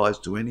surprise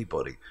to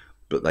anybody,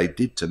 but they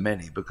did to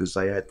many because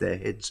they had their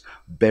heads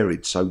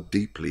buried so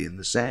deeply in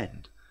the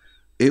sand.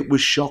 It was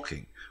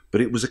shocking,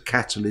 but it was a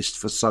catalyst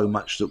for so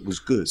much that was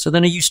good. So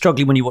then are you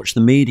struggling when you watch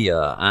the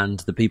media and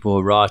the people who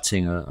are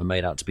writing are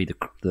made out to be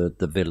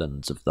the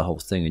villains of the whole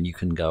thing, and you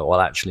can go, well,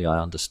 actually, I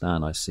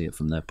understand. I see it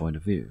from their point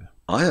of view.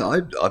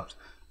 I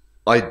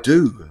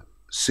do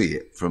see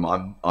it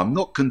from... I'm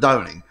not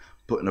condoning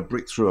putting a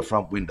brick through a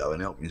front window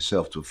and helping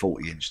yourself to a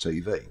 40-inch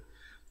TV.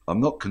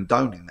 I'm not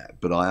condoning that,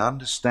 but I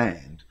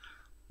understand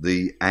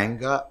the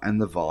anger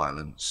and the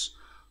violence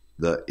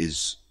that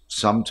is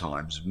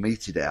sometimes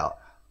meted out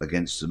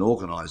against an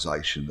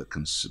organisation that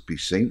can be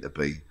seen to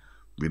be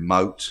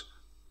remote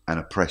and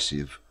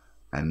oppressive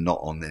and not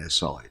on their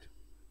side.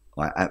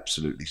 I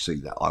absolutely see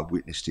that. I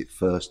witnessed it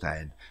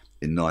firsthand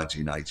in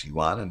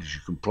 1981, and as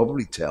you can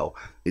probably tell,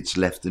 it's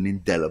left an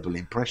indelible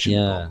impression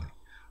on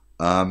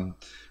me.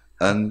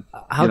 And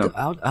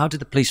how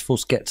did the police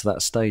force get to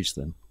that stage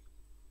then?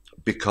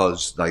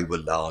 Because they were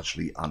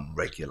largely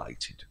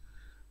unregulated,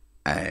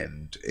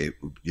 and they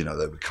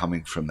were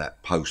coming from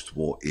that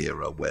post-war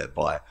era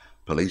whereby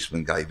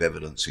policemen gave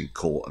evidence in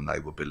court and they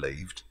were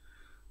believed.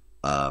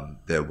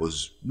 There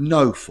was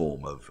no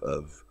form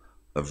of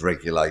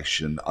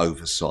regulation,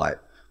 oversight,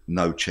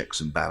 no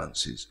checks and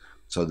balances.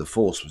 So the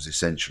force was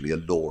essentially a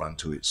law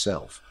unto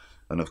itself.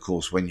 And of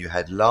course, when you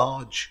had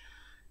large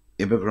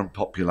immigrant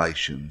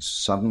populations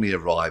suddenly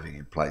arriving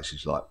in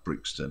places like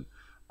Brixton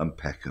and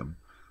Peckham,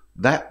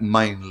 that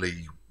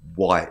mainly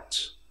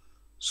white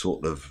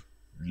sort of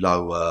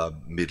lower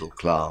middle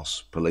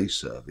class police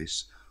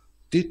service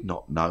did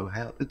not know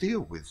how to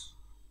deal with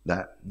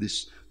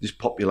this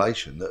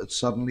population that had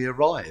suddenly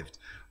arrived,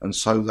 and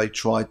so they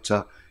tried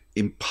to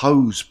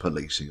impose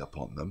policing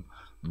upon them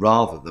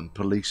rather than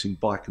policing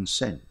by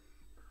consent.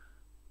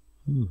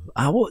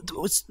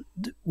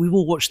 We've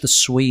all watched The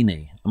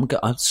Sweeney.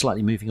 I'm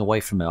slightly moving away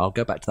from it. I'll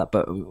go back to that.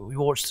 But we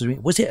watched The Sweeney.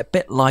 Was it a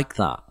bit like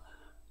that?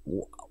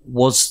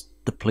 Was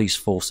the police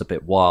force a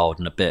bit wild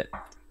and a bit,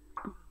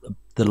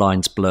 the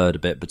lines blurred a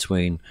bit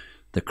between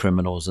the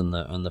criminals and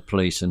the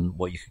police and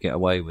what you could get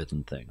away with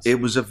and things?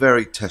 It was a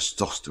very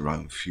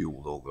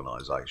testosterone-fueled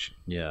organisation.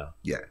 Yeah,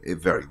 it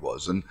very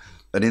was. And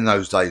in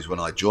those days when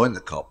I joined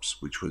the cops,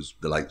 which was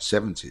the late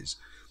 70s,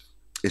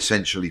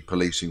 essentially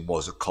policing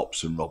was a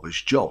cops and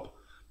robbers job.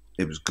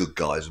 It was good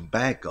guys and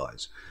bad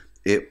guys.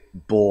 It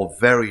bore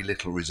very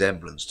little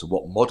resemblance to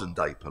what modern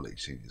day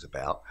policing is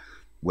about,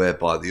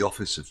 whereby the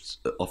officers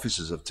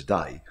of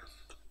today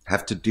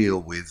have to deal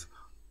with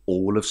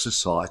all of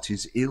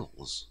society's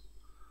ills.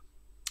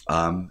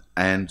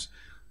 And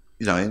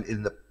you know,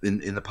 in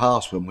the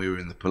past when we were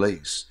in the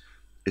police,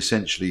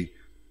 essentially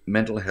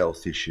mental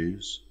health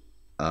issues,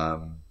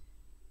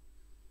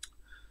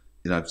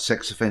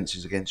 sex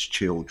offences against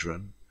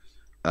children,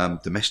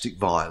 domestic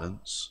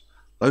violence,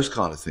 those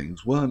kind of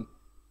things weren't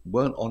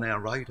on our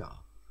radar.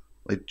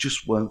 They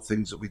just weren't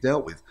things that we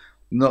dealt with.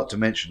 Not to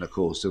mention, of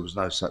course, there was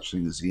no such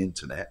thing as the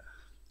internet,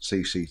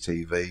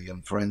 CCTV,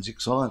 and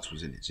forensic science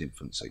was in its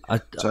infancy.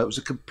 So it was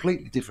a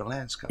completely different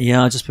landscape.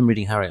 Yeah, I've just been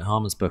reading Harriet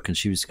Harman's book, and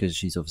she's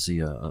obviously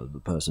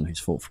the person who's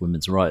fought for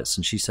women's rights,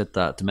 and she said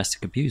that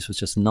domestic abuse was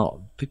just not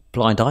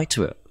blind eye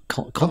to it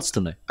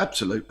constantly.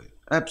 Absolutely.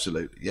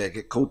 Yeah,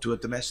 get called to a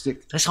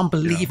domestic. That's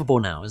unbelievable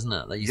now, isn't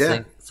it? That you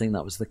think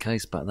that was the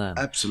case back then.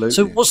 Absolutely.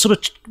 So what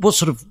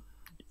sort of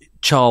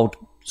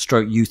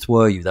child/youth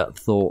were you that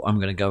thought, I'm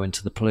going to go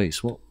into the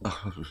police? What?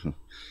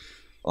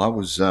 I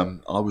was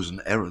an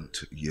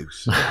errant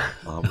youth.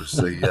 I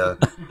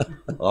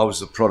was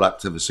the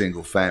product of a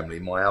single family.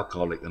 My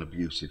alcoholic and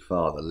abusive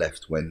father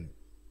left when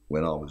I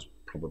was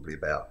probably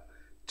about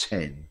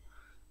 10,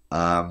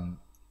 and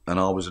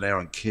I was an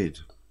errant kid.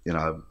 You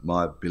know,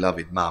 my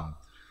beloved mum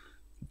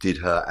did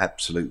her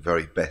absolute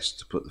very best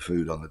to put the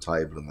food on the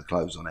table and the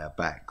clothes on our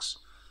backs,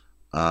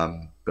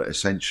 but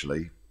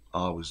essentially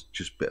I was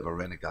just a bit of a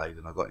renegade,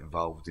 and I got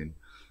involved in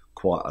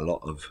quite a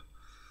lot of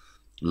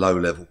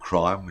low-level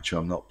crime, which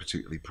I'm not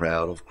particularly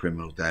proud of: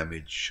 criminal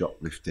damage,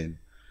 shoplifting,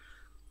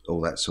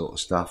 all that sort of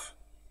stuff.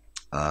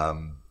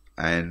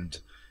 And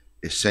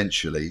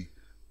essentially,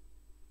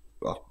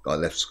 I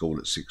left school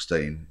at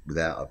 16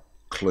 without a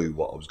clue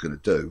what I was going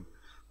to do.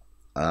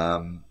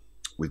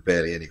 with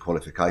barely any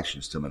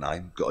qualifications to my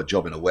name. Got a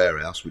job in a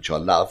warehouse, which I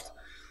loved,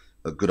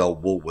 a good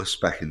old Woolworths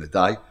back in the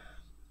day.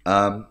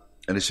 And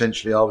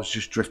essentially I was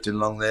just drifting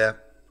along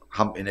there,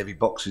 humping heavy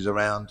boxes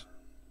around,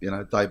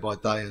 day by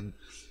day and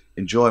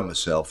enjoying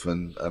myself.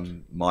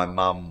 And my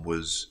mum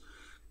was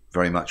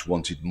very much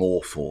wanted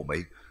more for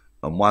me.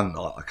 And one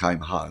night I came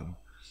home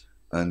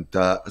and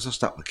as I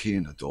stuck my key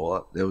in the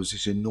door, there was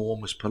this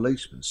enormous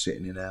policeman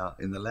sitting in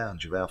the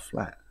lounge of our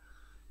flat.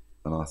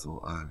 And I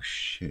thought, oh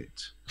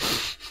shit,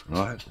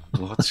 right?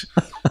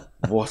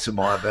 What am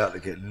I about to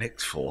get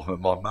nicked for? And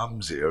my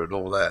mum's here and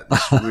all that.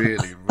 This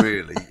really,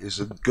 really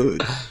isn't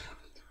good.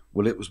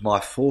 Well, it was my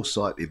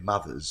foresighted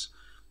mother's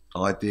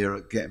idea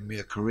of getting me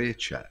a career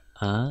chat.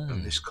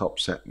 And this cop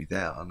sat me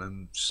down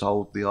and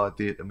sold the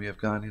idea to me of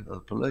going into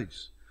the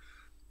police.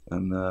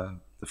 And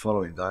the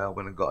following day I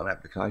went and got an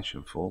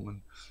application form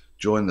and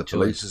joined the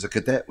police as a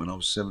cadet when I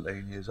was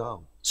 17 years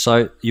old.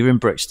 So you're in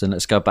Brixton.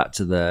 Let's go back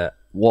to there.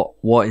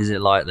 What is it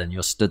like then?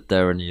 You're stood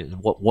there and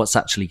what's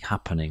actually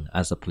happening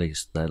as the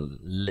police? They're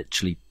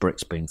literally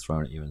bricks being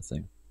thrown at you and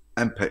things.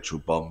 And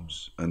petrol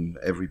bombs and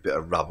every bit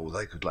of rubble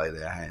they could lay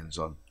their hands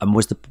on. And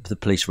was the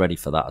police ready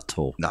for that at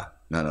all? No.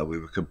 We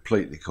were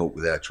completely caught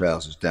with our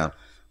trousers down.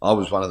 I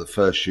was one of the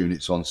first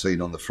units on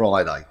scene on the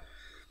Friday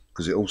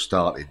because it all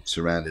started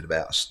surrounded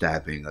about a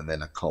stabbing, and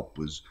then a cop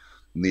was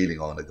kneeling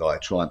on a guy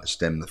trying to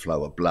stem the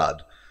flow of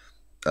blood.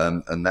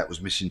 And that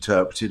was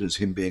misinterpreted as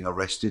him being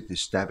arrested,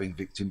 this stabbing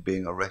victim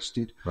being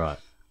arrested. Right.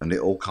 And it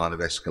all kind of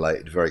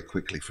escalated very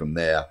quickly from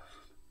there.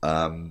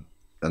 And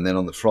then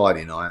on the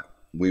Friday night,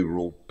 we were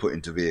all put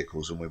into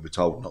vehicles and we were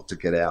told not to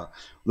get out.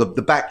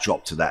 The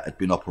backdrop to that had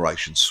been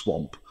Operation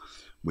Swamp,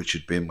 which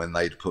had been when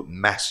they'd put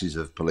masses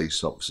of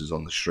police officers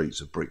on the streets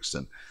of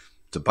Brixton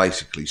to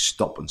basically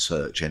stop and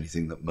search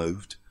anything that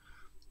moved.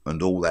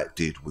 And all that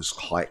did was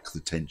hike the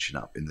tension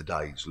up in the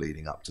days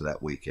leading up to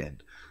that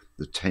weekend.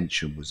 The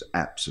tension was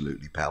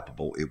absolutely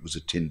palpable. It was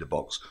a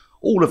tinderbox.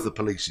 All of the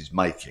police is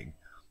making,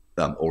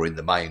 or in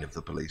the main of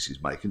the police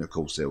is making, of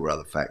course there were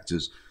other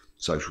factors,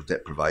 social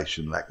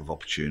deprivation, lack of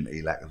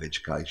opportunity, lack of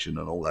education,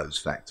 and all those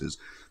factors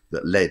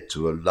that led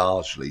to a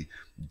largely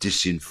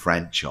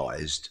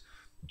disenfranchised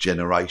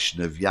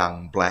generation of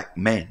young black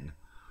men.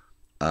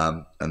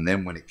 And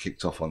then when it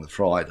kicked off on the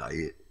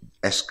Friday, it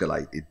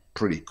escalated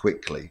pretty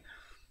quickly,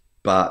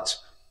 but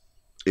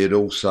it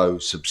also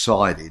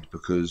subsided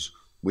because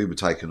we were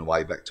taken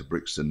away back to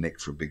Brixton Nick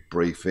for a big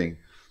briefing.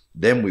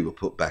 Then we were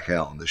put back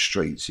out on the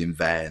streets in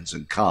vans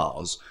and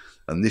cars,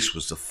 and this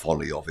was the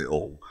folly of it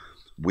all.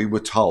 We were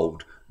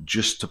told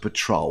just to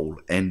patrol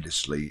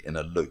endlessly in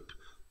a loop,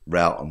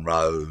 Roughton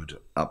Road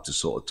up to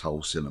sort of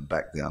Tulsill and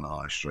back down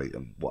High Street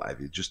and what have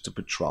you, just to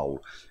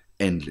patrol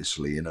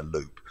endlessly in a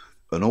loop.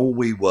 And all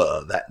we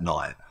were that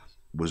night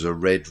was a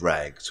red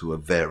rag to a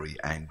very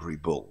angry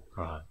bull.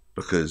 Right.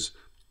 Because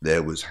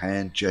there was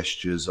hand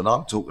gestures, and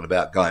I'm talking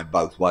about going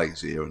both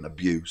ways here, and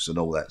abuse and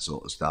all that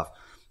sort of stuff.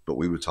 But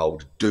we were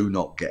told, do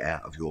not get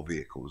out of your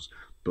vehicles,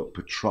 but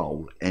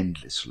patrol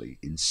endlessly,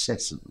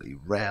 incessantly,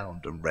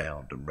 round and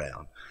round and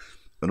round.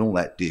 And all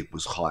that did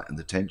was heighten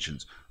the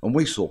tensions. And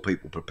we saw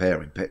people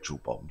preparing petrol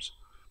bombs,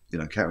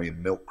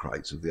 carrying milk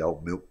crates of the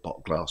old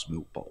glass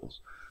milk bottles.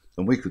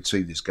 And we could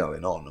see this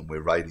going on, and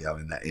we're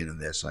radioing that in, and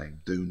they're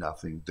saying, do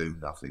nothing, do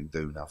nothing,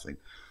 do nothing.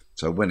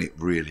 So when it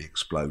really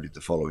exploded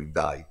the following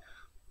day,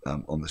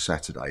 on the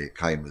Saturday, it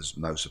came as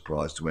no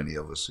surprise to any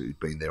of us who'd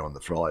been there on the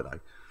Friday.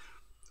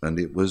 And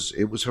it was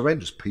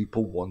horrendous.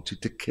 People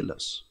wanted to kill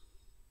us,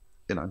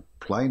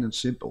 plain and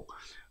simple.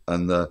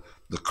 And the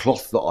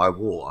cloth that I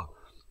wore,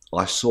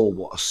 I saw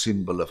what a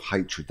symbol of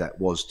hatred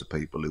that was to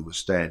people who were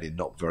standing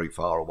not very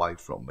far away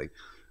from me,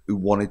 who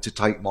wanted to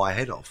take my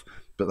head off.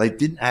 But they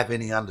didn't have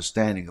any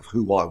understanding of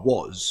who I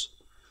was.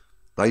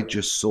 They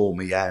just saw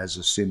me as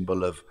a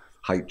symbol of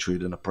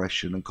hatred and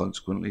oppression, and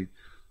consequently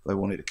they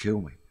wanted to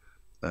kill me.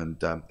 And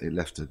it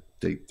left a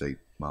deep, deep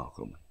mark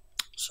on me.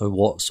 So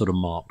what sort of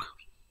mark?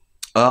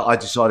 I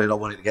decided I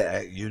wanted to get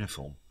out of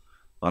uniform.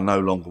 I no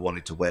longer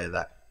wanted to wear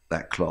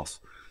that cloth.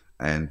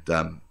 And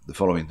the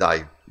following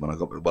day, when I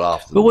got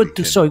after the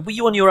weekend, sorry, were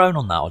you on your own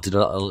on that,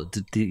 or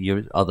did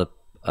your other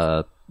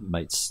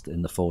mates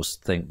in the force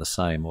think the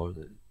same, or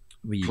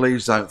were you...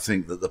 Please don't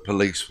think that the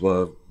police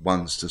were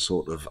ones to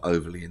sort of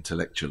overly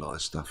intellectualise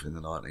stuff in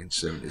the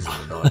 1970s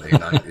and the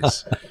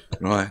 1980s.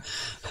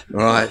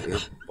 Right.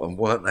 It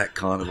weren't that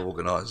kind of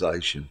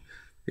organisation.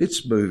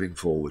 It's moving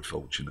forward,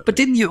 fortunately. But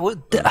didn't you?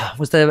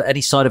 Was there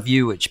any side of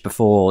you which,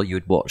 before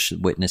you'd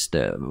witnessed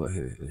it,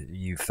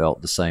 you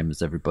felt the same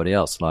as everybody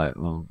else? Like,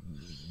 well,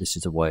 this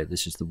is the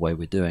way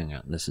we're doing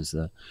it. This is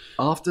the.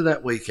 After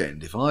that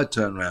weekend, if I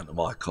turned around to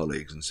my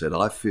colleagues and said,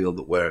 "I feel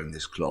that wearing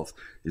this cloth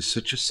is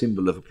such a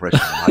symbol of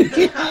oppression and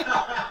hatred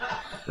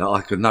that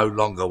I could no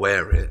longer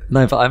wear it."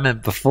 No, but I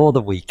meant before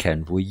the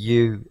weekend. Were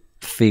you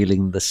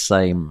feeling the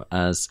same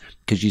as,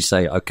 because you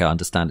say, okay, I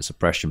understand it's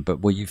oppression,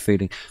 but were you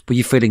feeling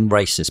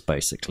racist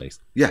basically?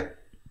 Yeah.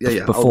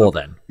 Before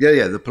then?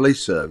 Yeah. The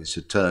police service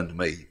had turned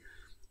me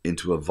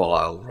into a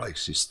vile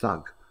racist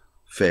thug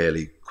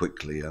fairly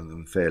quickly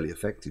and fairly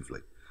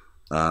effectively.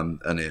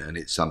 and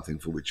it's something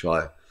for which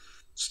I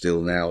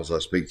still now, as I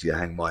speak to you,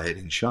 hang my head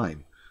in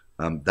shame.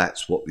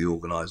 That's what the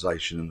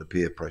organisation and the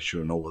peer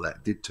pressure and all of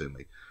that did to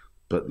me.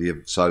 But the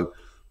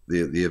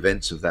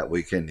events of that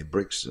weekend in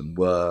Brixton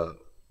were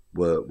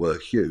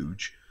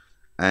huge,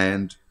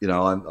 and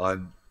I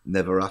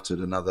never uttered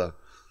another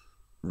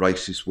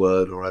racist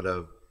word or had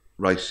a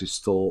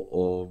racist thought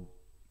or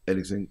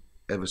anything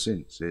ever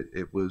since.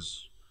 It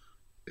was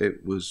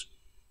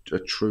a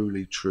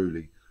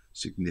truly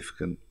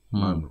significant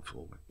moment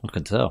for me. I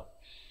can tell.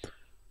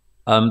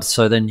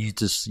 So then you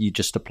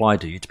just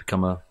applied, to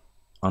become a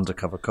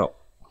undercover cop?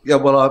 Yeah,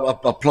 well, I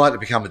applied to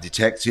become a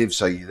detective,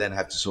 so you then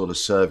have to sort of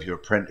serve your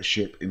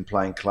apprenticeship in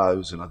plain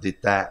clothes, and I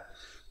did that,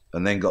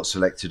 and then got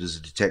selected as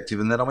a detective,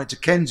 and then I went to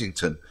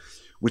Kensington,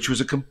 which was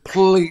a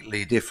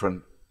completely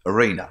different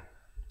arena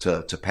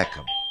to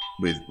Peckham.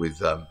 With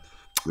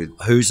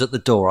who's at the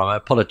door? I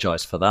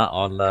apologise for that.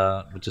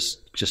 I'll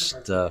just.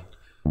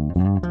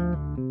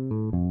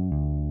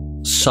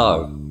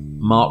 So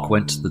Mark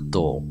went to the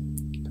door.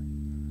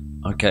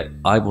 Okay,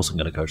 I wasn't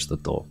going to go to the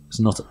door. It's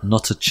not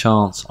a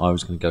chance I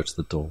was going to go to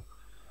the door.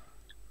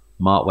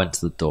 Mark went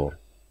to the door.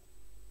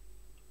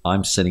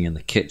 I'm sitting in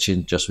the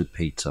kitchen just with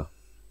Peter.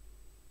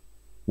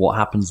 What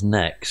happens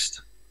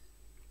next?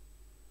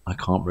 I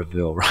can't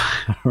reveal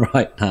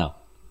right now.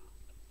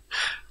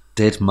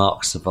 Did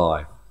Mark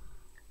survive?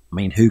 I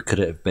mean, who could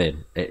it have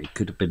been? It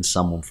could have been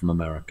someone from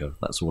America.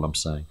 That's all I'm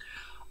saying.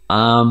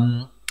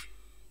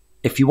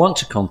 If you want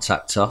to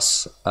contact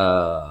us,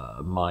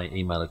 my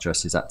email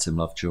address is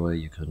 @TimLovejoy.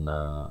 You can,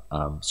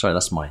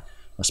 that's my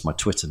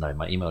Twitter name.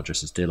 My email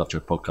address is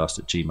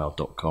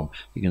dearlovejoypodcast@gmail.com.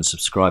 You can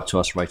subscribe to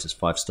us, rate us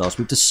 5 stars.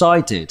 We've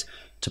decided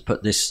to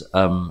put this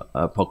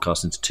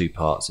podcast into 2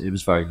 parts. It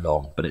was very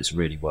long, but it's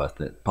really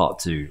worth it. Part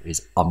 2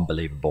 is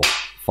unbelievable.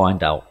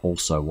 Find out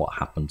also what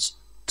happens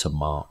to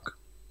Mark.